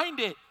rewind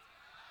it.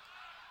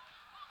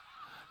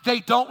 They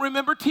don't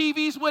remember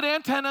TVs with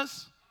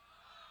antennas.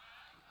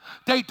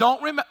 They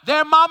don't remember.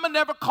 Their mama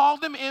never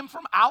called them in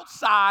from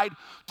outside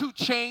to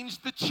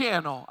change the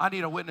channel. I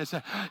need a witness.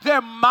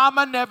 Their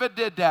mama never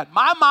did that.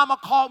 My mama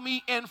called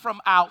me in from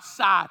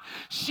outside.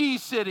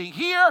 She's sitting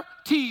here,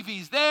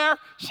 TV's there.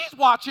 She's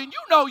watching. You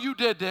know you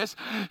did this.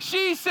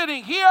 She's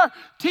sitting here,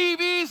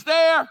 TV's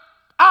there.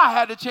 I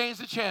had to change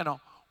the channel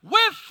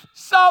with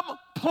some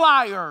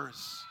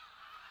pliers.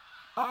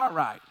 All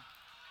right.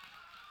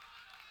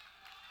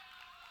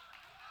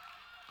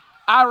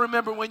 I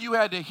remember when you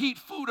had to heat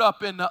food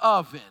up in the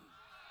oven.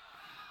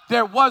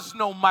 There was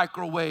no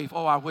microwave.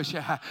 Oh, I wish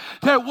I had.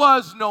 There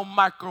was no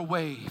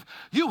microwave.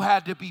 You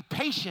had to be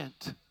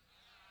patient.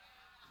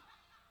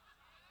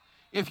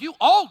 If you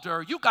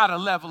older, you got a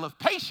level of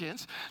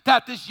patience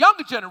that this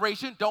younger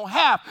generation don't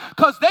have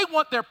because they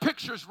want their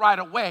pictures right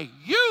away.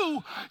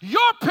 Your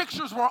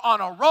pictures were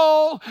on a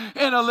roll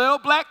in a little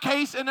black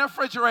case in the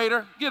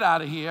refrigerator. Get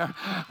out of here.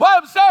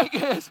 What I'm saying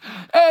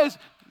is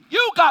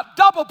you got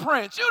double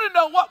prints. You didn't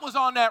know what was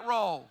on that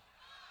roll.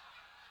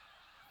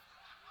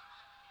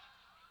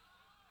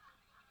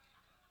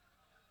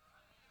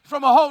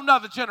 From a whole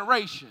nother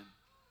generation.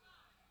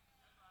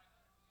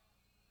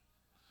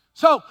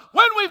 So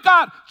when we've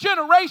got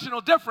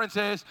generational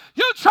differences,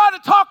 you try to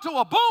talk to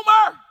a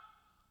boomer,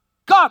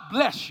 God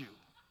bless you.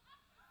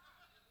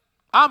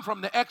 I'm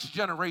from the X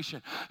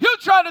generation. You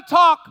try to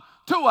talk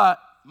to a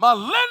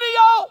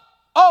millennial,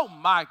 oh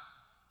my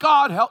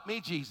God, help me,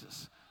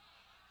 Jesus.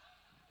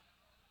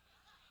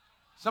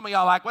 Some of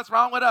y'all like, what's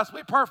wrong with us?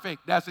 We're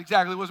perfect. That's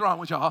exactly what's wrong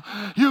with y'all.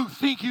 You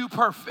think you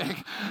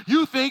perfect.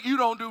 You think you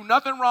don't do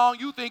nothing wrong.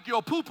 You think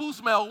your poo-poo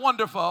smell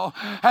wonderful.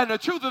 And the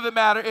truth of the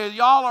matter is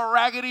y'all are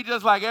raggedy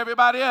just like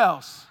everybody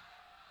else.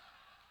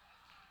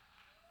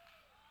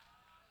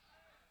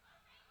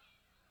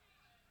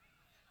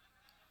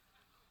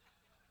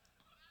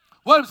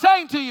 What I'm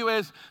saying to you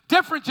is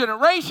different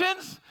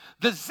generations.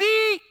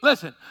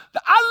 Listen,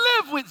 I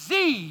live with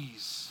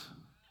Z's.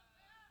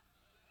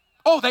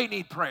 Oh, they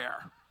need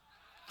prayer.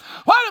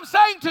 What I'm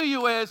saying to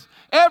you is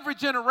every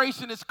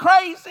generation is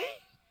crazy.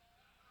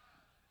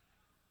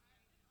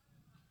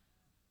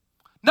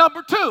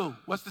 Number two,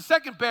 what's the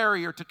second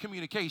barrier to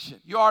communication?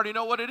 You already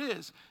know what it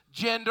is.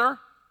 Gender.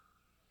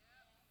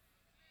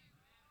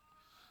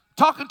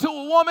 Talking to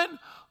a woman,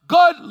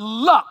 good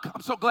luck.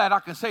 I'm so glad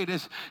I can say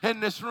this in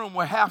this room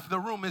where half the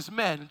room is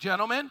men.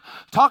 Gentlemen,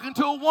 talking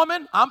to a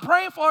woman, I'm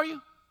praying for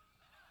you.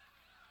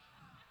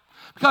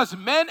 Because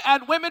men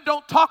and women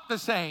don't talk the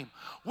same.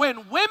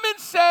 When women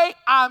say,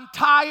 I'm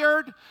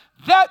tired,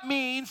 that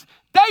means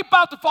they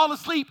about to fall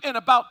asleep in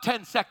about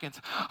 10 seconds.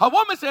 A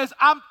woman says,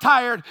 I'm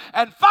tired,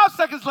 and 5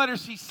 seconds later,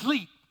 she's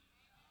asleep.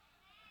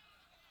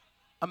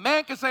 A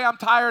man can say, I'm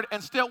tired,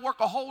 and still work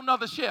a whole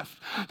nother shift.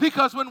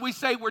 Because when we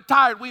say we're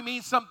tired, we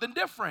mean something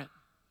different.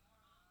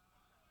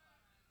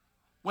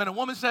 When a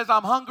woman says,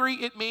 I'm hungry,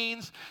 it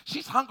means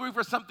she's hungry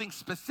for something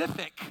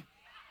specific.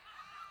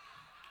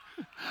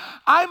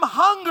 I'm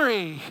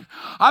hungry.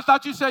 I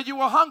thought you said you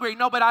were hungry.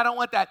 No, but I don't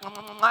want that.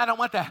 I don't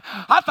want that.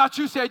 I thought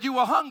you said you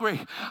were hungry.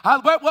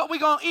 What we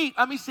going to eat?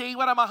 Let me see.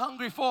 What am I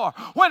hungry for?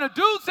 When a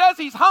dude says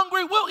he's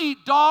hungry, we'll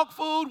eat dog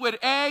food with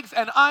eggs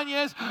and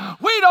onions.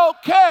 We don't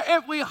care.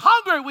 If we're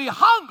hungry, we're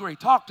hungry.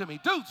 Talk to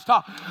me. Dudes,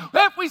 talk.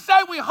 If we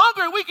say we're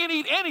hungry, we can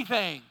eat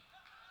anything.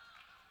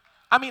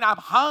 I mean, I'm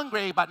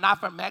hungry, but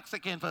not for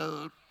Mexican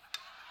food.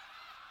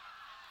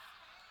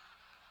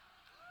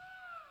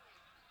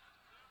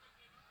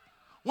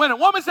 When a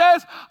woman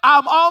says,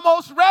 I'm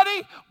almost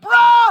ready,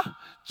 bruh,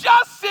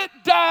 just sit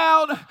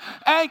down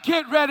and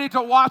get ready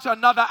to watch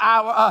another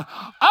hour.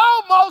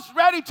 Almost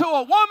ready to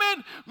a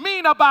woman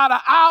mean about an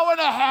hour and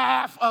a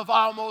half of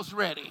almost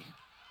ready.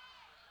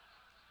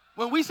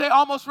 When we say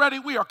almost ready,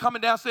 we are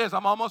coming downstairs.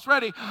 I'm almost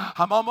ready.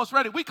 I'm almost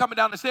ready. We coming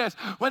down the stairs.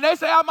 When they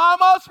say I'm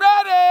almost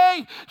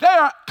ready, they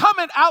are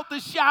coming out the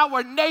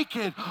shower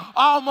naked,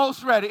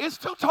 almost ready. It's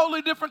two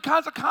totally different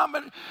kinds of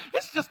comedy.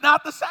 It's just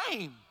not the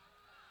same.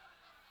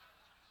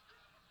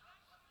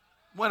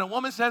 When a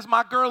woman says,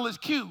 my girl is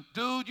cute,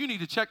 dude, you need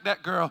to check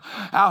that girl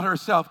out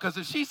herself. Because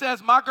if she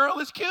says, my girl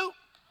is cute,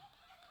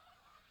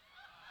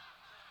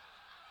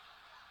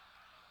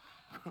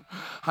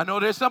 I know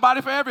there's somebody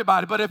for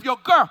everybody, but if your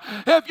girl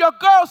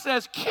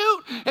says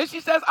cute, and she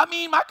says,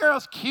 my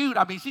girl's cute,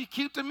 she's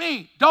cute to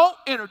me, don't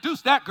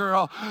introduce that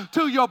girl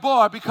to your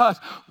boy, because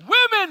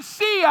women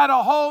see at a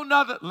whole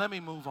nother, let me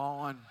move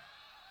on.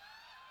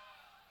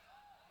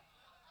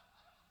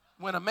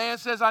 When a man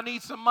says, I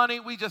need some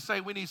money, we just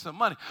say we need some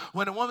money.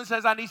 When a woman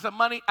says, I need some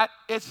money,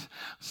 it's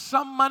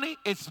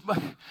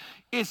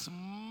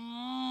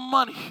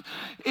money.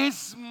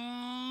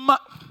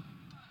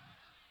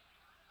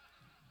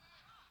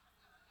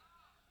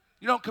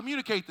 You don't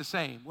communicate the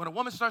same. When a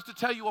woman starts to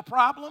tell you a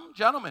problem,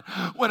 gentlemen,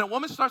 when a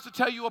woman starts to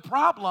tell you a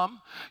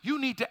problem, you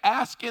need to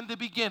ask in the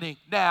beginning,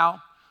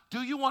 now,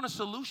 do you want a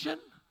solution?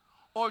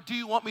 Or do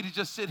you want me to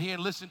just sit here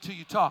and listen to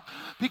you talk?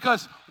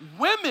 Because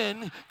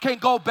women can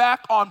go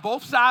back on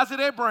both sides of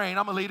their brain.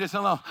 I'm going to leave this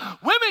alone.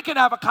 Women can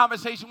have a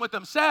conversation with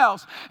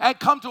themselves and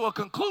come to a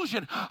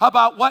conclusion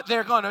about what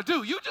they're going to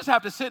do. You just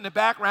have to sit in the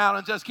background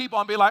and just keep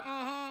on being like,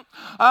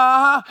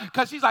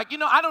 because she's like,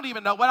 I don't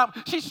even know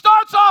she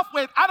starts off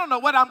with, I don't know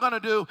what I'm going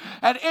to do,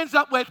 and ends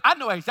up with, I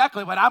know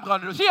exactly what I'm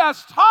going to do. She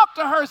has talked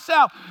to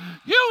herself.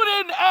 You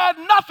didn't add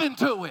nothing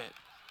to it.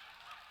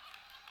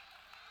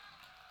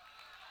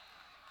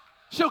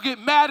 She'll get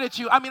mad at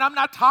you. I'm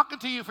not talking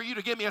to you for you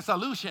to give me a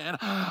solution.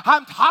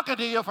 I'm talking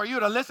to you for you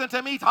to listen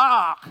to me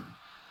talk.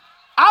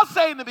 I'll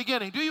say in the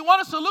beginning, do you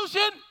want a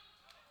solution?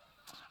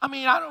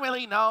 I don't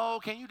really know.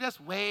 Can you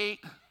just wait?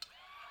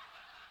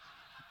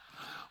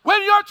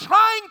 When you're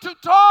trying to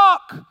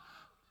talk,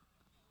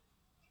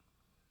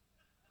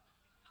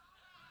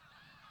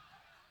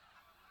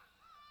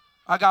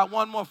 I got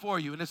one more for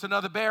you, and it's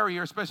another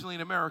barrier, especially in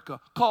America.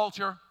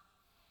 Culture.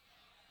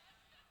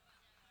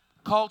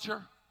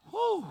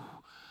 Whew.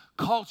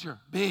 Culture,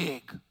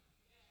 big.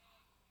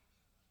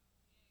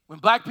 When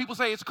black people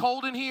say it's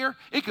cold in here,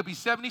 it could be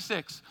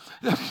 76.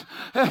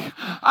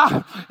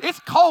 It's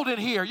cold in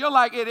here. You're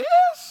like, it is?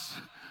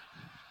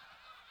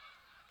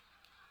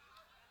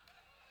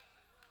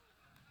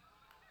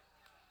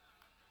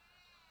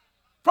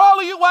 For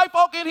all of you white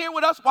folk in here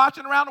with us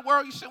watching around the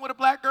world, you see what a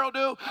black girl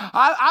do.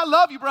 I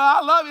love you, bro.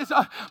 I love you.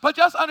 But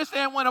just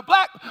understand, when a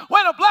black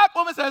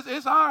woman says,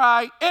 it's all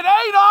right, it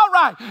ain't all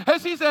right.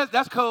 And she says,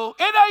 that's cool.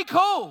 It ain't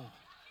cool.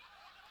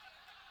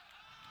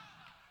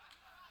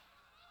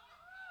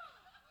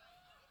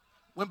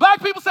 When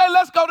black people say,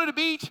 let's go to the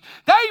beach,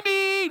 they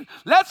mean,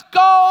 let's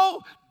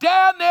go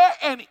down there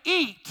and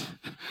eat.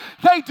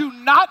 They do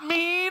not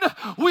mean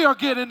we are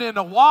getting in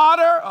the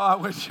water.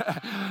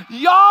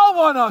 Y'all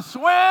want to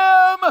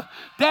swim.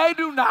 They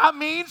do not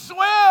mean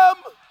swim.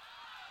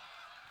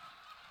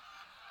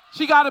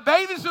 She got a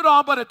bathing suit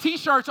on, but a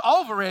T-shirt's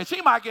over it.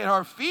 She might get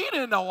her feet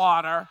in the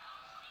water.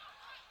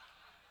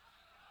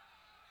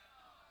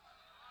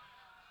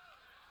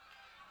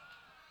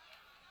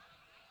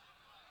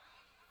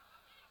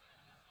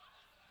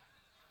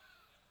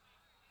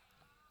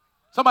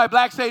 Somebody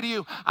black say to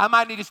you, I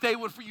might need to stay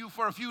with you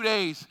for a few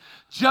days.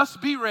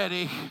 Just be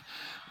ready.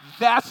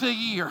 That's a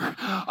year.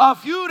 A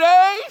few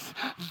days,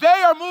 they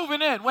are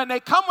moving in. When they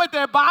come with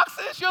their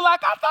boxes, you're like,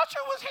 I thought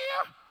you was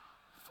here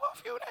for a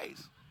few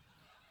days.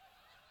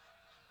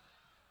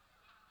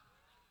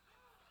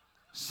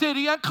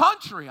 City and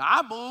country.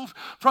 I moved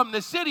from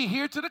the city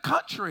here to the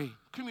country.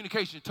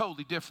 Communication is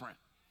totally different.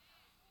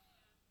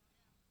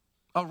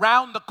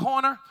 Around the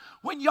corner.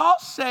 When y'all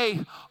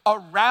say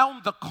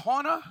around the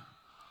corner,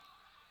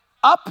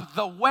 up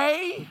the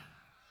way,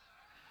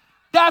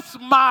 that's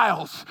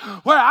miles.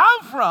 Where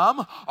I'm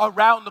from,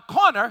 around the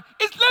corner,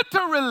 is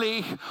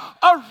literally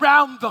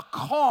around the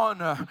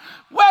corner.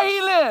 Where he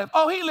live?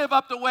 Oh, he live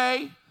up the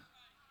way.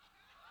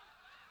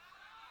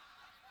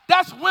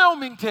 That's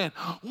Wilmington.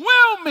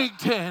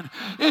 Wilmington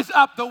is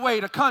up the way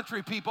to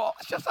country people.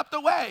 It's just up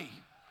the way.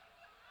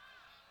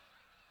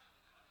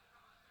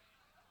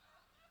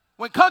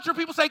 When country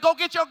people say, go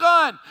get your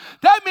gun,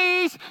 that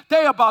means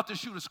they about to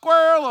shoot a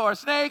squirrel or a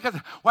snake.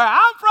 Where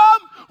I'm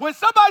from, when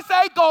somebody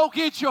say, go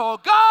get your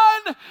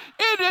gun,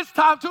 it is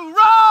time to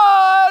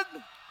run.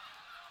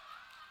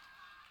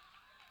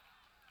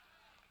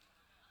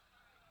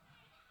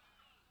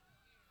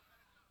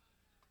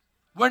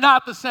 We're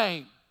not the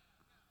same.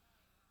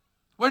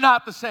 We're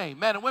not the same.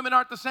 Men and women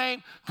aren't the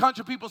same.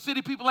 Country people,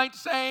 city people ain't the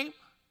same.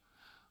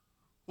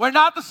 We're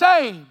not the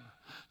same.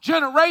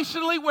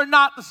 Generationally, we're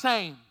not the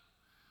same.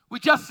 We're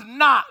just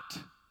not.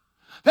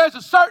 There's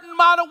a certain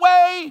amount of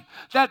way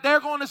that they're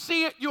going to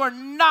see it. You're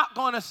not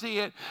going to see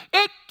it.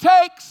 It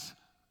takes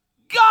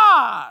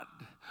God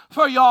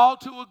for y'all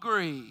to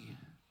agree.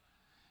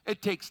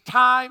 It takes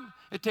time.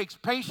 It takes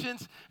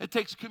patience. It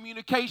takes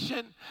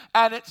communication.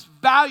 And it's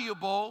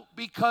valuable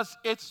because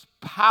it's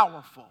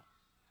powerful.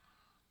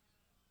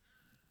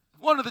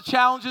 One of the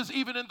challenges,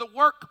 even in the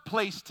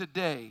workplace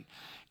today,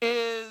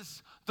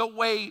 is the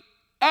way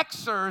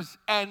Xers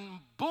and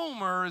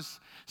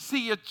boomers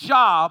see a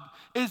job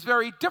is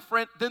very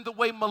different than the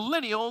way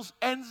millennials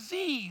and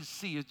Zs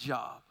see a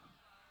job.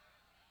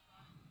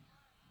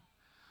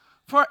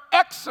 for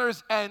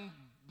Xers and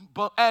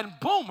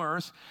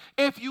boomers,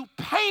 if you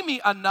pay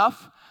me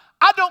enough,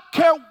 I don't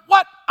care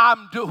what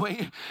I'm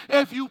doing.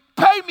 If you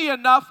pay me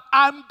enough,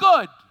 I'm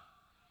good.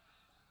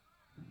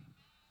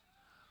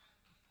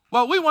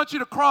 Well, we want you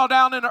to crawl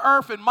down in the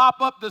earth and mop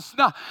up the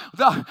snow.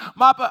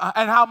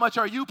 And how much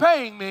are you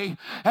paying me?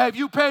 And if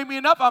you pay me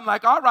enough, I'm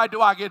like, all right,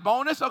 do I get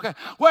bonus? Okay.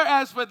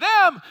 Whereas for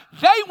them,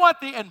 they want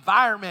the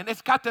environment.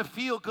 It's got to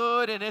feel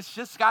good and it's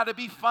just got to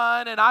be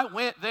fun. And I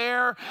went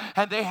there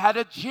and they had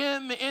a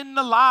gym in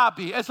the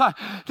lobby. It's like,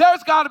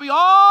 there's got to be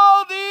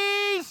all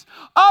these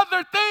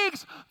other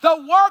things.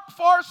 The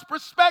workforce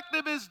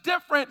perspective is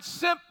different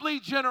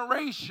simply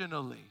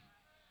generationally.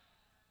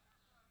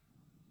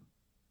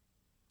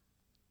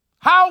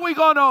 How are we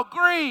going to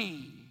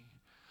agree?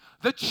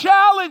 The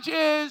challenge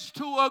is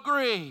to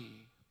agree.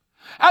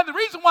 And the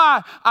reason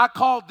why I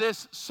called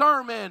this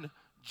sermon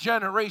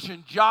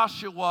Generation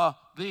Joshua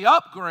the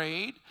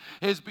Upgrade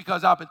is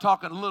because I've been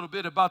talking a little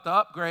bit about the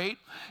upgrade.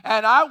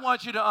 And I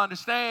want you to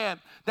understand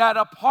that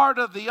a part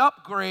of the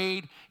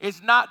upgrade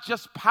is not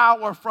just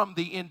power from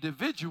the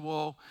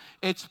individual,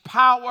 it's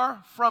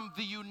power from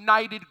the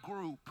united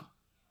group.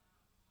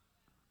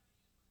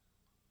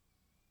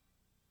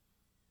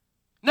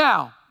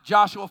 Now,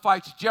 Joshua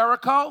fights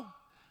Jericho.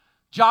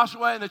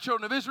 Joshua and the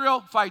children of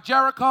Israel fight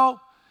Jericho.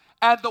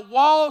 And the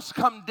walls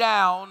come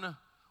down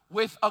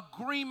with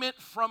agreement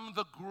from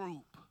the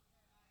group.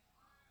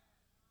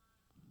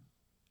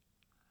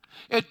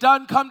 It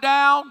doesn't come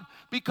down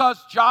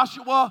because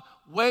Joshua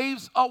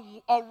waves a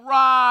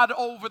rod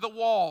over the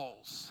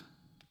walls.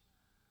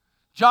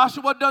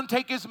 Joshua doesn't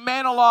take his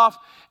mantle off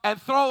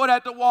and throw it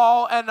at the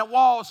wall and the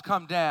walls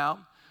come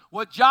down.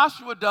 What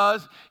Joshua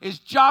does is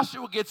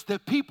Joshua gets the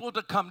people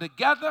to come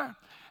together,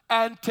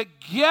 and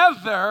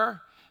together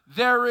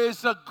there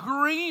is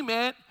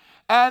agreement,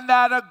 and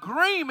that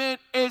agreement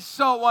is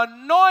so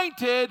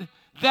anointed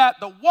that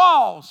the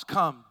walls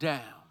come down.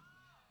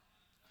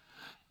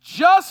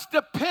 Just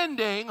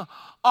depending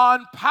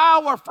on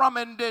power from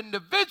an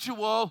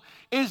individual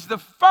is the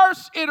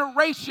first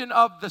iteration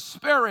of the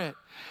Spirit.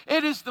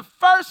 It is the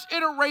first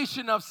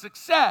iteration of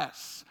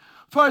success.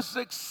 For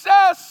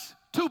success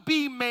to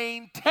be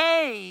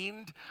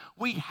maintained,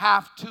 we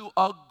have to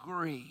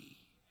agree.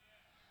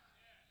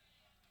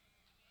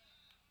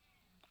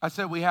 I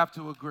said we have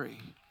to agree.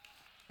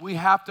 We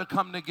have to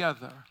come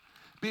together.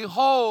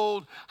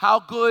 Behold, how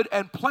good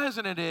and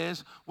pleasant it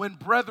is when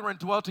brethren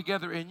dwell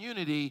together in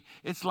unity.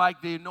 It's like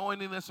the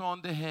anointing that's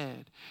on the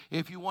head.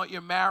 If you want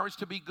your marriage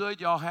to be good,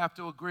 y'all have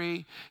to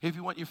agree. If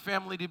you want your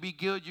family to be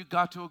good, you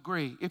got to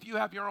agree. If you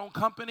have your own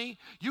company,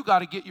 you got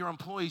to get your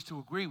employees to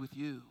agree with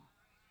you.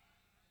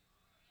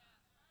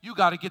 You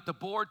got to get the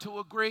board to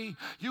agree.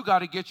 You got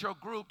to get your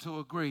group to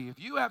agree. If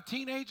you have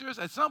teenagers,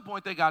 at some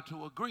point they got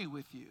to agree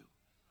with you.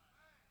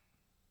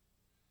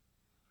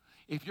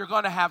 If you're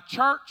going to have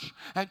church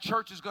and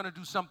church is going to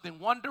do something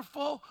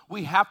wonderful,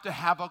 we have to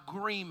have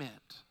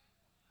agreement.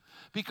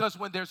 Because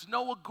when there's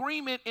no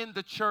agreement in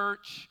the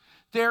church,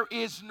 there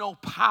is no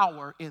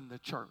power in the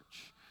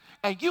church.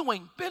 And you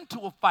ain't been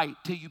to a fight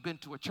till you've been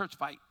to a church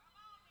fight.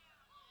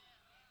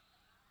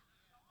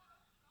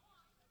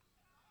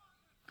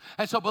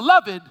 And so,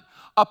 beloved,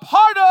 a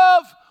part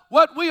of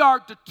what we are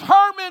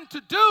determined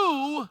to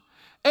do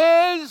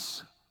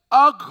is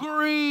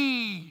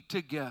agree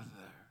together.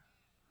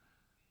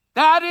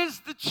 That is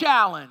the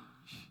challenge,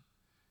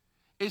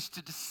 is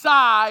to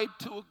decide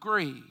to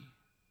agree.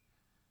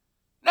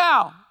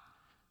 Now,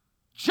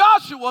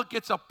 Joshua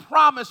gets a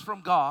promise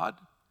from God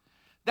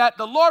that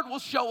the Lord will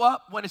show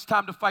up when it's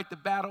time to fight the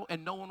battle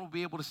and no one will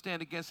be able to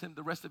stand against him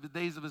the rest of the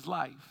days of his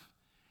life.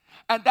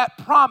 And that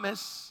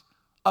promise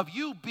of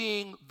you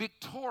being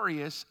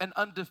victorious and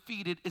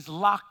undefeated is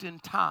locked in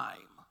time.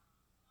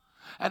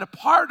 And a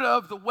part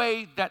of the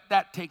way that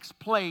that takes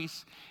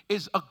place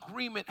is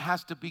agreement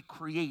has to be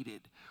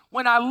created.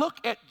 When I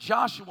look at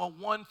Joshua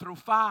 1 through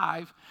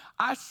 5,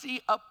 I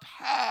see a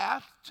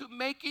path to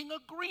making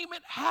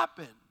agreement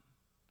happen.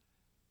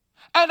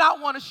 And I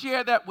want to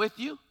share that with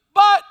you,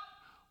 but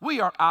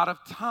we are out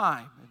of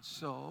time. And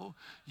so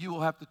you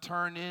will have to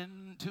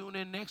tune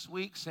in next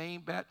week, same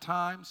bat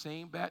time,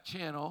 same bat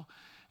channel,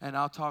 and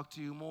I'll talk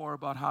to you more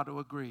about how to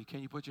agree.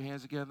 Can you put your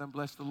hands together and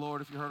bless the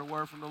Lord if you heard a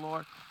word from the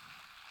Lord?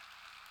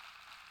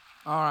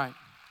 All right.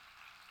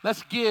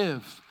 Let's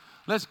give.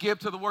 Let's give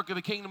to the work of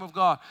the kingdom of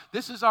God.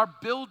 This is our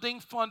building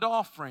fund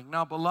offering.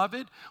 Now,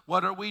 beloved,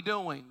 what are we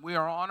doing? We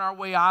are on our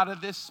way out of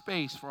this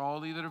space. For all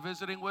of you that are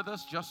visiting with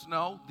us, just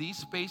know these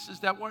spaces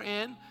that we're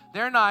in,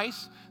 they're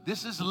nice.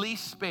 This is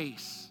lease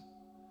space.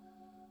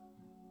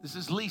 This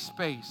is lease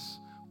space.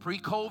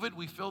 Pre-COVID,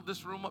 we filled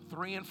this room up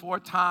 3 and 4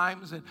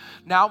 times, and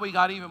now we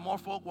got even more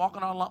folk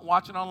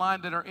watching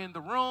online that are in the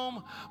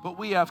room, but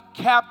we have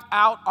capped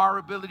out our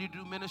ability to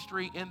do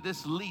ministry in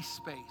this lease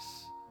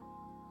space.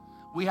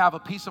 We have a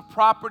piece of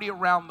property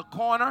around the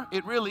corner.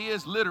 It really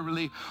is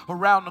literally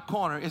around the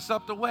corner. It's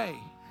up the way.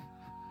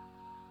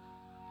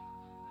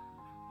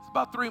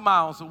 about 3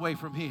 miles away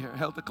from here,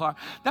 Elder Clark.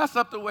 That's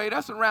up the way.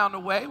 That's around the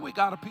way. We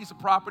got a piece of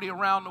property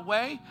around the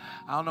way.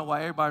 I don't know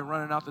why everybody's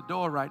running out the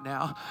door right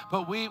now,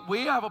 but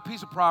we have a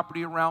piece of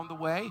property around the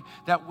way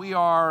that we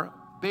are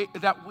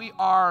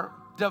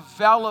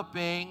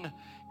developing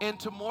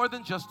into more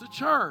than just a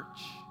church.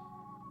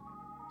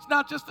 It's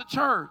not just a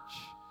church.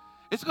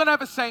 It's going to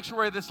have a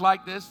sanctuary that's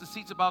like this. The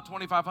seats about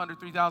 2,500,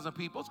 3,000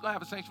 people. It's going to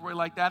have a sanctuary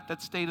like that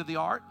that's state of the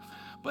art.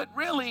 But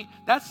really,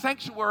 that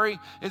sanctuary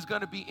is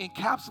going to be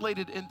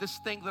encapsulated in this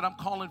thing that I'm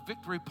calling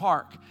Victory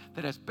Park,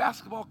 that has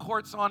basketball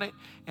courts on it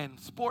and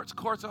sports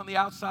courts on the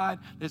outside.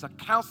 There's a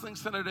counseling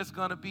center that's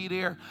going to be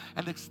there,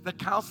 and the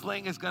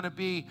counseling is going to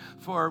be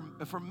for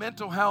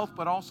mental health,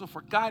 but also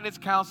for guidance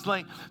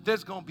counseling.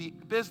 There's going to be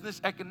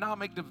business,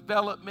 economic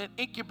development,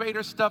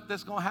 incubator stuff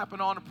that's going to happen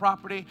on the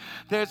property.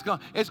 It's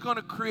going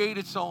to create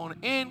its own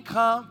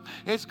income.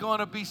 It's going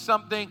to be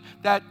something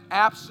that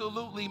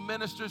absolutely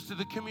ministers to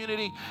the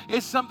community.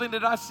 It's something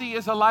that I see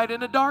as a light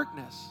in the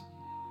darkness.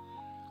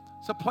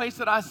 It's a place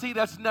that I see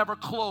that's never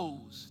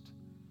closed.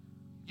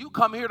 You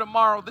come here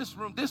tomorrow, this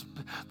room,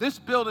 this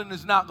building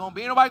is not going to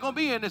be, ain't nobody going to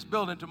be in this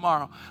building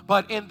tomorrow.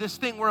 But in this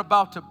thing we're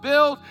about to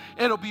build,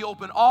 it'll be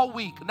open all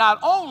week. Not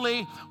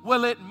only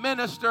will it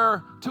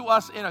minister to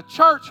us in a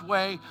church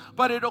way,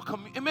 but it'll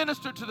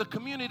minister to the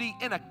community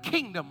in a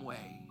kingdom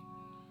way.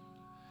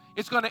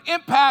 It's going to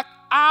impact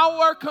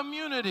our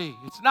community.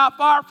 It's not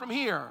far from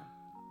here.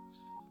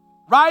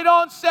 Right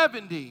on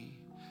 70,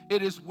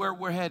 it is where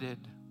we're headed.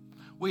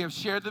 We have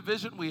shared the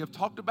vision. We have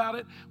talked about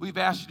it. We've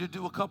asked you to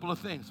do a couple of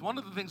things. One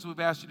of the things we've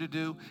asked you to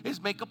do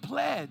is make a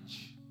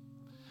pledge,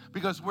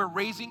 because we're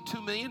raising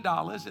 $2 million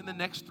in the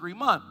next 3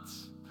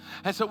 months.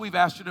 And so we've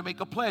asked you to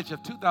make a pledge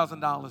of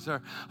 $2,000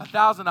 or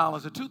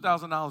 $1,000 or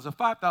 $2,000 or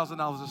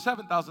 $5,000 or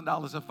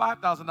 $7,000 or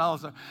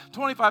 $5,000 or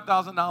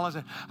 $25,000.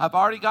 And I've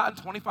already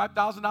gotten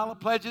 $25,000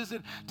 pledges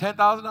and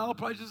 $10,000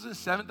 pledges and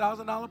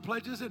 $7,000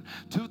 pledges and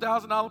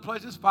 $2,000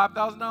 pledges,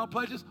 $5,000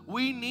 pledges.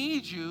 We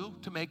need you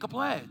to make a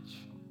pledge.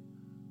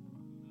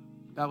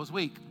 That was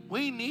weak.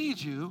 We need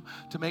you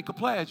to make a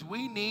pledge.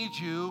 We need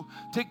you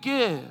to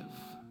give.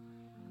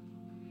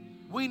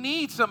 We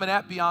need some of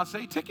that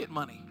Beyonce ticket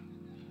money.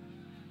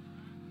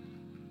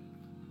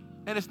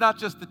 And it's not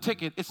just the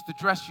ticket, it's the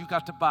dress you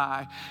got to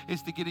buy.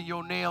 It's to getting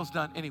your nails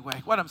done.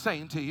 Anyway, what I'm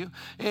saying to you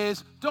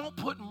is don't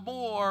put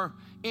more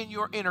in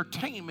your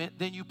entertainment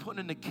than you put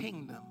in the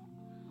kingdom.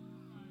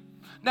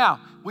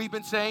 Now, we've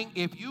been saying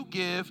if you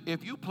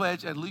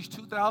pledge at least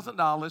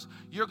 $2,000,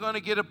 you're going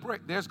to get a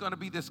brick. There's going to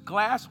be this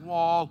glass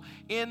wall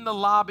in the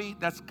lobby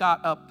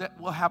that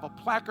will have a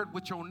placard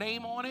with your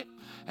name on it.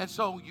 And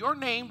so your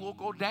name will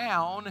go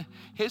down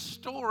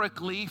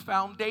historically,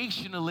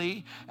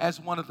 foundationally, as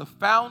one of the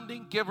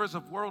founding givers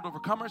of World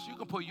Overcomers. You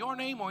can put your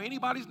name or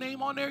anybody's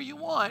name on there you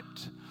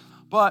want,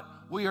 but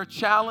we are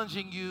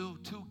challenging you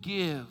to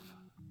give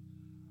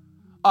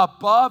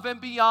above and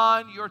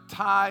beyond your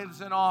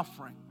tithes and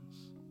offerings.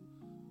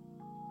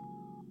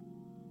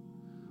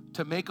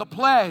 To make a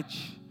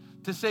pledge,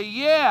 to say,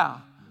 yeah,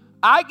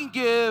 I can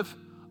give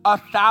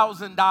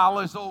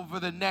 $1,000 over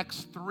the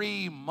next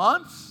 3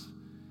 months.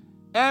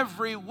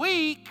 Every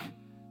week,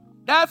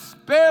 that's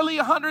barely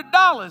 $100.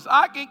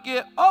 I can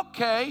get,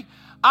 okay,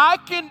 I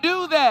can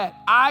do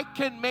that. I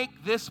can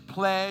make this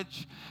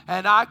pledge,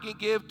 and I can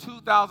give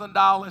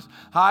 $2,000.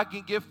 I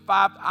can give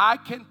 $5,000. I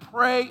can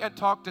pray and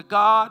talk to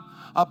God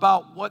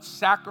about what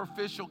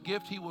sacrificial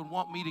gift He would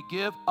want me to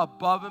give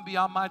above and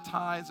beyond my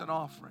tithes and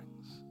offerings.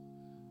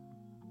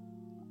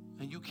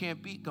 And you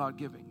can't beat God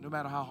giving, no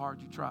matter how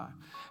hard you try.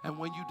 And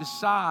when you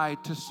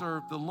decide to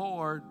serve the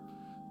Lord,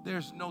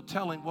 there's no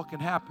telling what can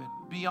happen.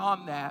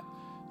 Beyond that,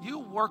 you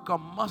work a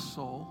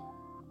muscle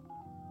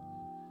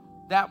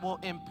that will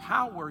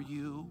empower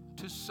you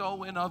to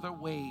sow in other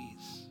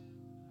ways.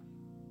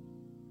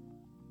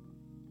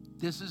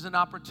 This is an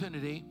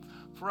opportunity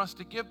for us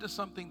to give to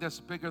something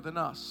that's bigger than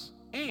us.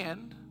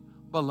 And,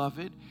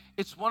 beloved,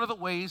 it's one of the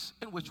ways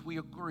in which we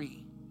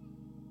agree.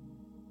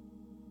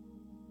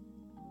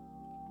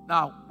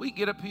 Now, we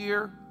get up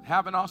here,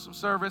 have an awesome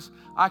service.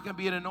 I can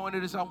be as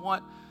anointed as I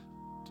want.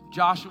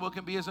 Joshua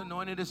can be as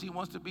anointed as he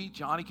wants to be.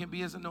 Johnny can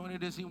be as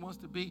anointed as he wants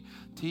to be.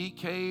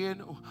 TK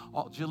and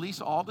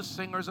Jaleesa, all the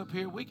singers up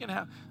here. We can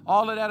have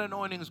all of that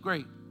anointing is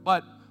great.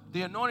 But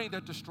the anointing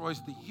that destroys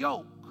the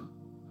yoke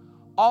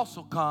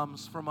also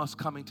comes from us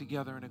coming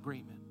together in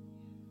agreement.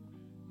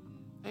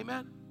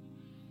 Amen?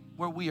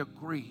 Where we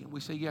agree and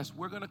we say, yes,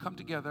 we're going to come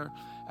together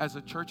as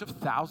a church of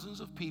thousands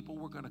of people.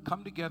 We're going to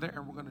come together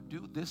and we're going to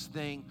do this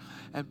thing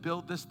and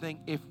build this thing.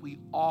 If we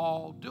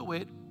all do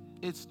it,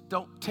 it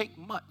don't take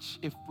much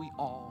if we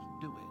all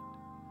do it.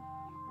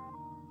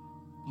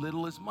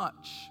 Little is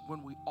much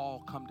when we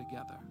all come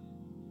together.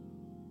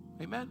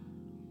 Amen?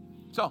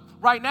 So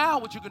right now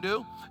what you can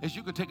do is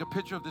you can take a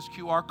picture of this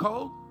QR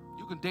code.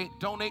 You can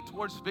donate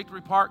towards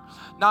Victory Park.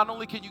 Not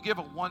only can you give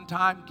a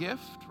one-time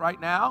gift right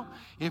now,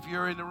 if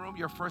you're in the room,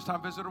 you're a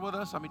first-time visitor with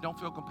us, don't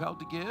feel compelled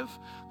to give.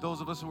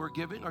 Those of us who are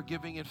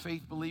giving in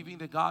faith, believing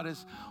that God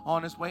is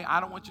on his way. I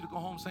don't want you to go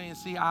home saying,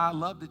 see, I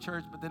love the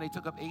church, but then they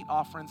took up 8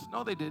 offerings.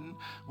 No, they didn't.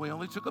 We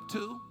only took up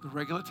 2, the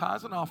regular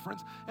tithes and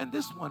offerings, and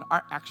this one,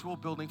 our actual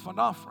building fund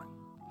offering.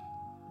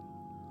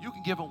 You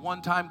can give a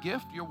one-time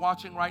gift. You're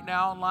watching right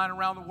now online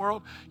around the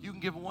world. You can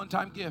give a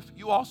one-time gift.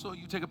 You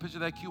take a picture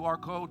of that QR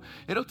code.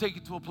 It'll take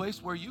you to a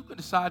place where you can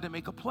decide to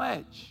make a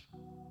pledge.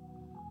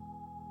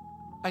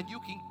 And you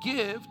can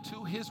give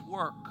to his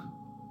work.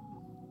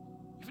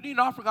 If you need an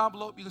offering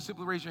envelope, you can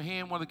simply raise your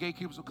hand. One of the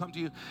gatekeepers will come to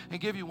you and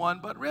give you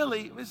one. But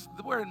really,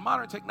 we're in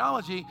modern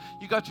technology.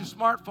 You got your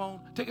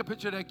smartphone. Take a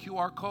picture of that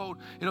QR code.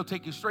 It'll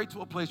take you straight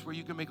to a place where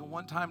you can make a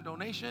one-time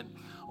donation,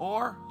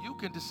 or you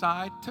can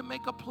decide to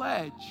make a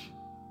pledge.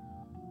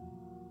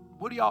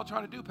 What are y'all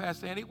trying to do,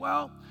 Pastor Andy?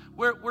 Well,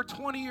 we're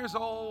 20 years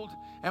old,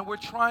 and we're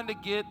trying to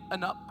get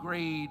an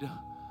upgrade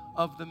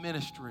of the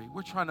ministry.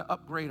 We're trying to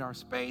upgrade our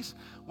space.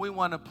 We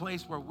want a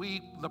place where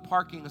the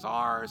parking is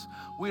ours.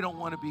 We don't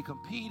want to be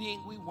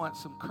competing. We want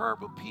some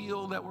curb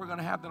appeal that we're going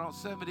to have that on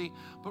 70.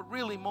 But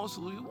really,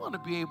 mostly, we want to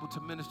be able to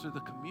minister to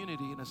the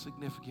community in a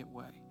significant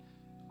way.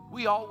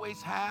 We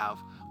always have,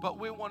 but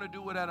we want to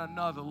do it at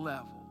another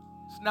level.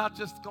 It's not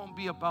just going to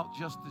be about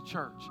just the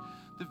church.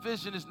 The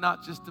vision is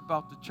not just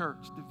about the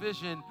church. The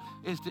vision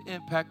is to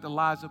impact the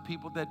lives of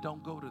people that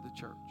don't go to the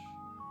church.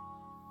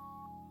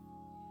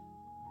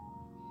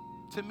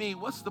 To me,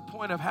 what's the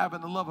point of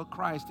having the love of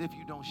Christ if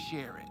you don't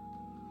share it?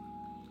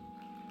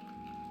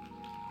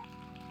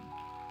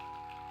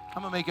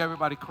 I'm going to make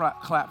everybody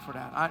clap for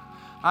that.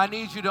 I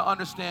need you to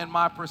understand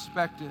my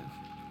perspective.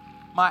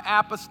 My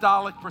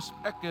apostolic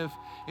perspective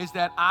is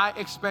that I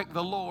expect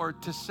the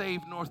Lord to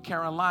save North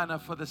Carolina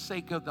for the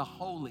sake of the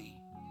holy.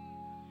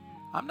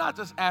 I'm not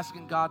just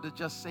asking God to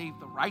just save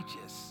the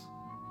righteous.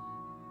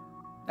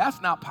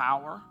 That's not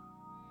power.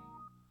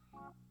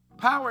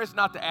 Power is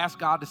not to ask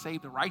God to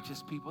save the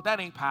righteous people. That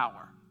ain't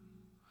power.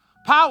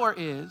 Power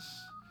is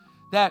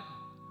that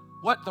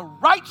what the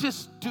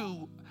righteous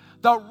do,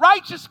 the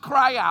righteous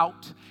cry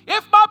out,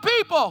 if my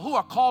people who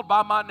are called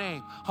by my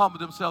name humble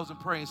themselves and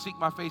pray and seek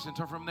my face and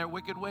turn from their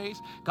wicked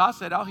ways, God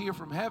said, I'll hear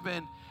from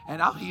heaven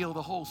and I'll heal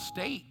the whole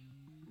state.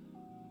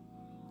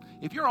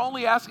 If you're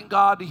only asking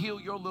God to heal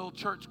your little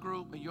church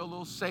group and your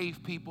little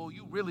saved people,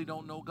 you really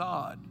don't know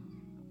God.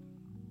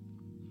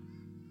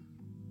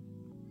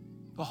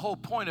 The whole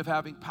point of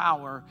having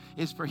power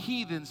is for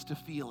heathens to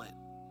feel it.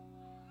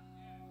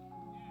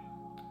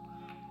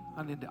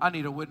 I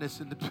need a witness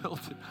in the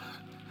building.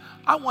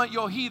 I want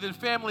your heathen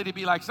family to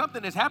be like,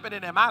 something is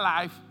happening in my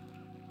life.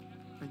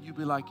 And you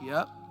be like,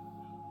 yep,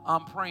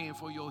 I'm praying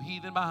for your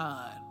heathen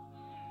behind.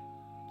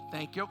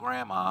 Thank your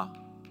grandma.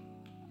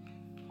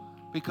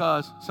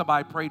 Because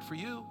somebody prayed for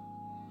you.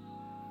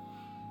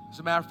 As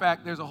a matter of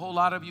fact, there's a whole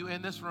lot of you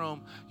in this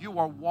room. You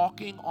are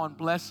walking on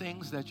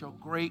blessings that your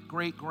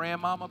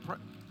great-great-grandmama prayed.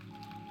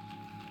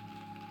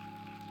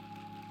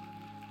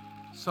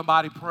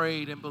 Somebody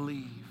prayed and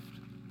believed.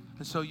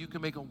 And so you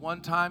can make a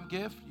one-time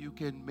gift. You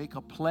can make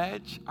a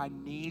pledge. I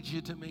need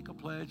you to make a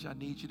pledge. I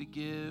need you to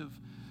give.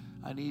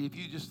 If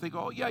you just think,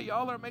 oh, yeah,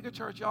 y'all are a mega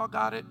church. Y'all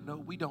got it. No,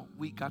 we don't.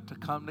 We got to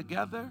come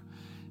together,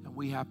 and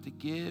we have to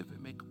give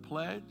and make a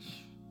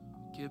pledge.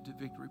 Give to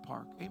Victory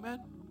Park. Amen?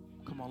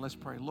 Come on, let's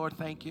pray. Lord,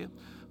 thank you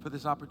for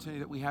this opportunity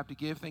that we have to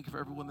give. Thank you for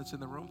everyone that's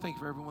in the room. Thank you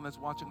for everyone that's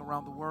watching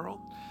around the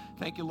world.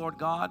 Thank you, Lord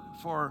God,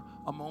 for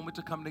a moment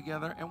to come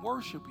together and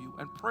worship you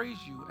and praise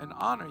you and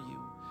honor you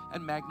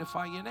and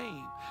magnify your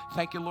name.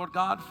 Thank you, Lord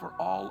God, for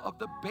all of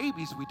the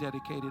babies we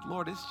dedicated.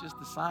 Lord, it's just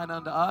a sign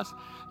unto us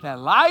that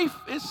life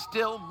is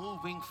still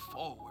moving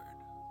forward.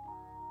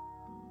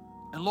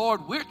 And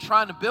Lord, we're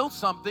trying to build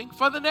something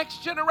for the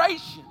next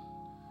generation.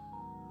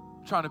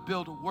 Trying to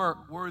build a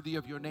work worthy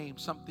of your name,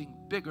 something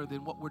bigger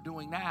than what we're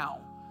doing now.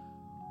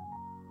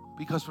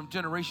 Because from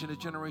generation to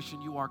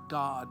generation, you are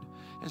God.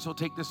 And so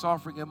take this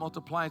offering and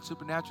multiply it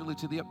supernaturally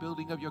to the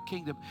upbuilding of your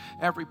kingdom.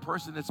 Every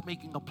person that's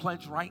making a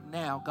pledge right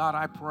now, God,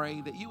 I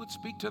pray that you would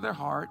speak to their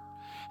heart,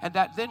 and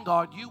that then,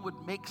 God, you would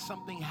make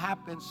something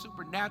happen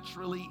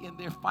supernaturally in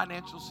their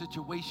financial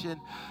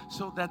situation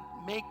so that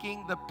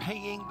paying the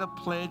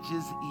pledge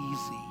is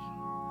easy.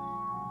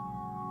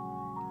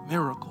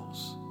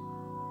 Miracles.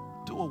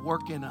 Do a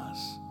work in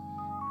us,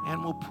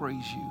 and we'll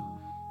praise you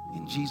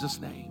in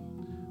Jesus' name.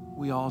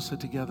 We all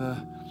sit together.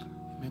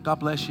 Amen. God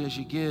bless you as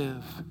you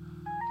give.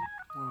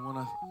 We want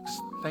to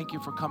thank you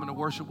for coming to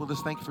worship with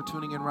us. Thank you for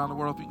tuning in around the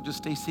world. If you can just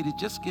stay seated,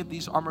 just give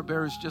these armor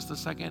bearers just a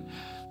second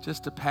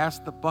just to pass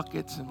the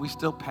buckets, and we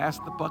still pass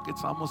the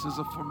buckets almost as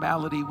a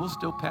formality. We'll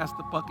still pass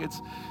the buckets,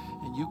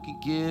 and you can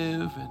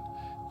give, and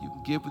you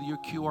can give with your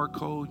QR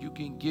code. You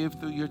can give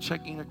through your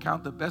checking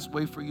account. The best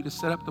way for you to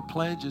set up the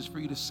pledge is for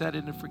you to set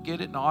it and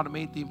forget it and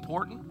automate the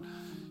important.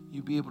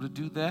 You'll be able to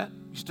do that.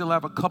 You still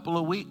have a couple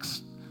of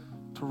weeks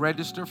to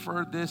register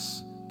for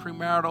this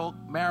marital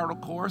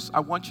course.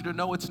 I want you to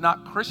know it's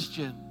not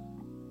Christian.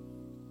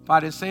 If I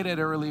didn't say that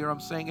earlier,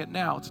 I'm saying it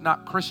now. It's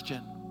not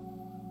Christian.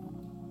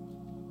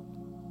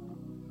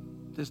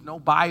 There's no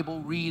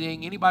Bible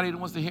reading. Anybody that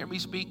wants to hear me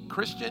speak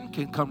Christian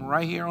can come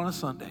right here on a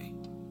Sunday.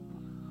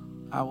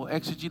 I will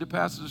exegete the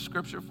passage of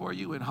scripture for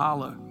you and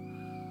holler.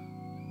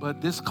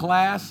 But this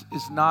class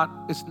is not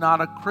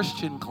a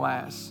Christian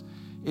class.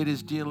 It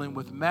is dealing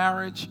with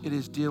marriage. It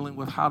is dealing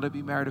with how to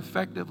be married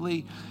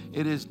effectively.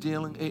 It is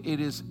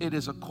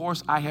a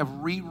course. I have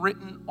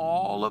rewritten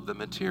all of the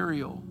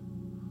material.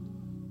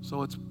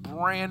 So it's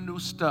brand new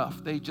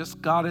stuff. They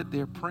just got it.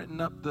 They're printing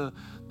up the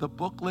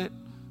booklet.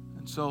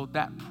 And so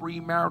that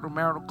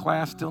marital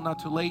class, still not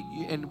too late.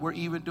 And we're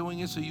even doing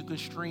it so you can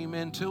stream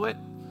into it.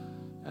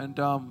 And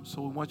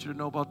so we want you to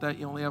know about that.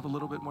 You only have a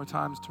little bit more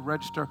time to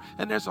register.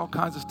 And there's all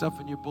kinds of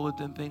stuff in your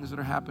bulletin, things that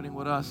are happening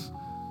with us,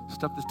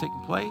 stuff that's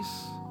taking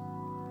place.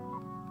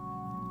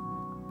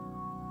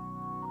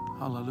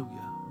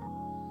 Hallelujah.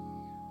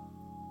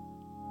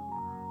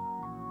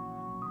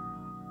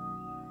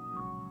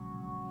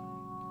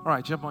 All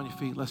right, jump on your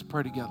feet. Let's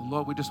pray together.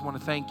 Lord, we just want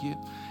to thank you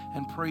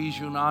and praise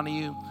you and honor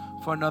you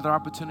for another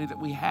opportunity that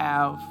we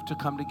have to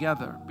come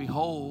together.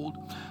 Behold,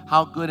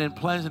 how good and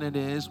pleasant it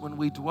is when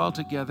we dwell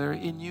together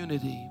in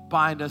unity.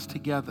 Bind us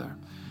together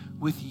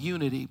with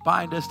unity.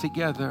 Bind us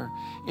together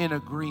in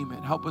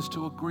agreement. Help us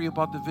to agree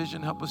about the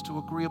vision. Help us to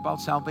agree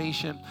about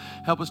salvation.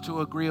 Help us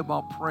to agree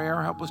about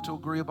prayer. Help us to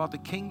agree about the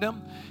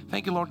kingdom.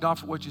 Thank you, Lord God,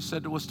 for what you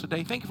said to us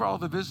today. Thank you for all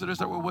the visitors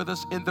that were with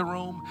us in the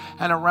room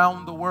and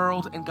around the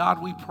world. And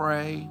God, we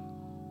pray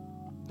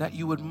that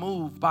you would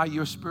move by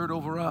your Spirit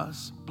over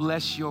us.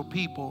 Bless your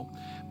people.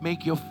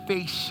 Make your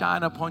face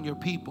shine upon your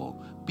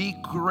people. Be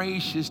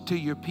gracious to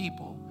your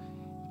people.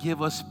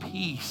 Give us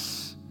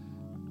peace.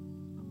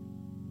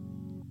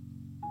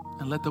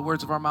 And let the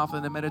words of our mouth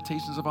and the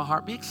meditations of our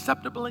heart be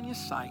acceptable in your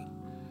sight.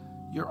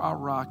 You're our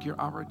rock. You're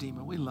our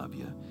Redeemer. We love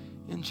you.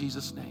 In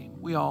Jesus' name.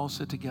 We all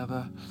sit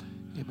together.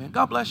 Amen.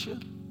 God bless you.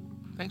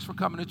 Thanks for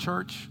coming to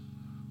church.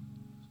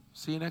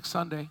 See you next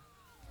Sunday.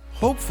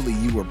 Hopefully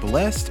you were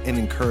blessed and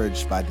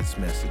encouraged by this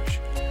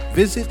message.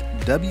 Visit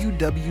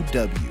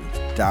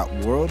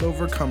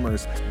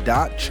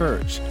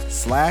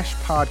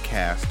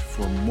www.worldovercomers.church/podcast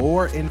for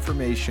more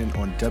information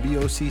on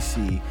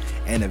WOCC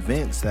and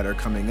events that are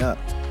coming up.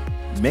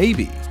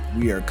 Maybe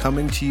we are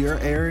coming to your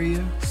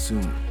area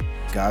soon.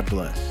 God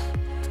bless.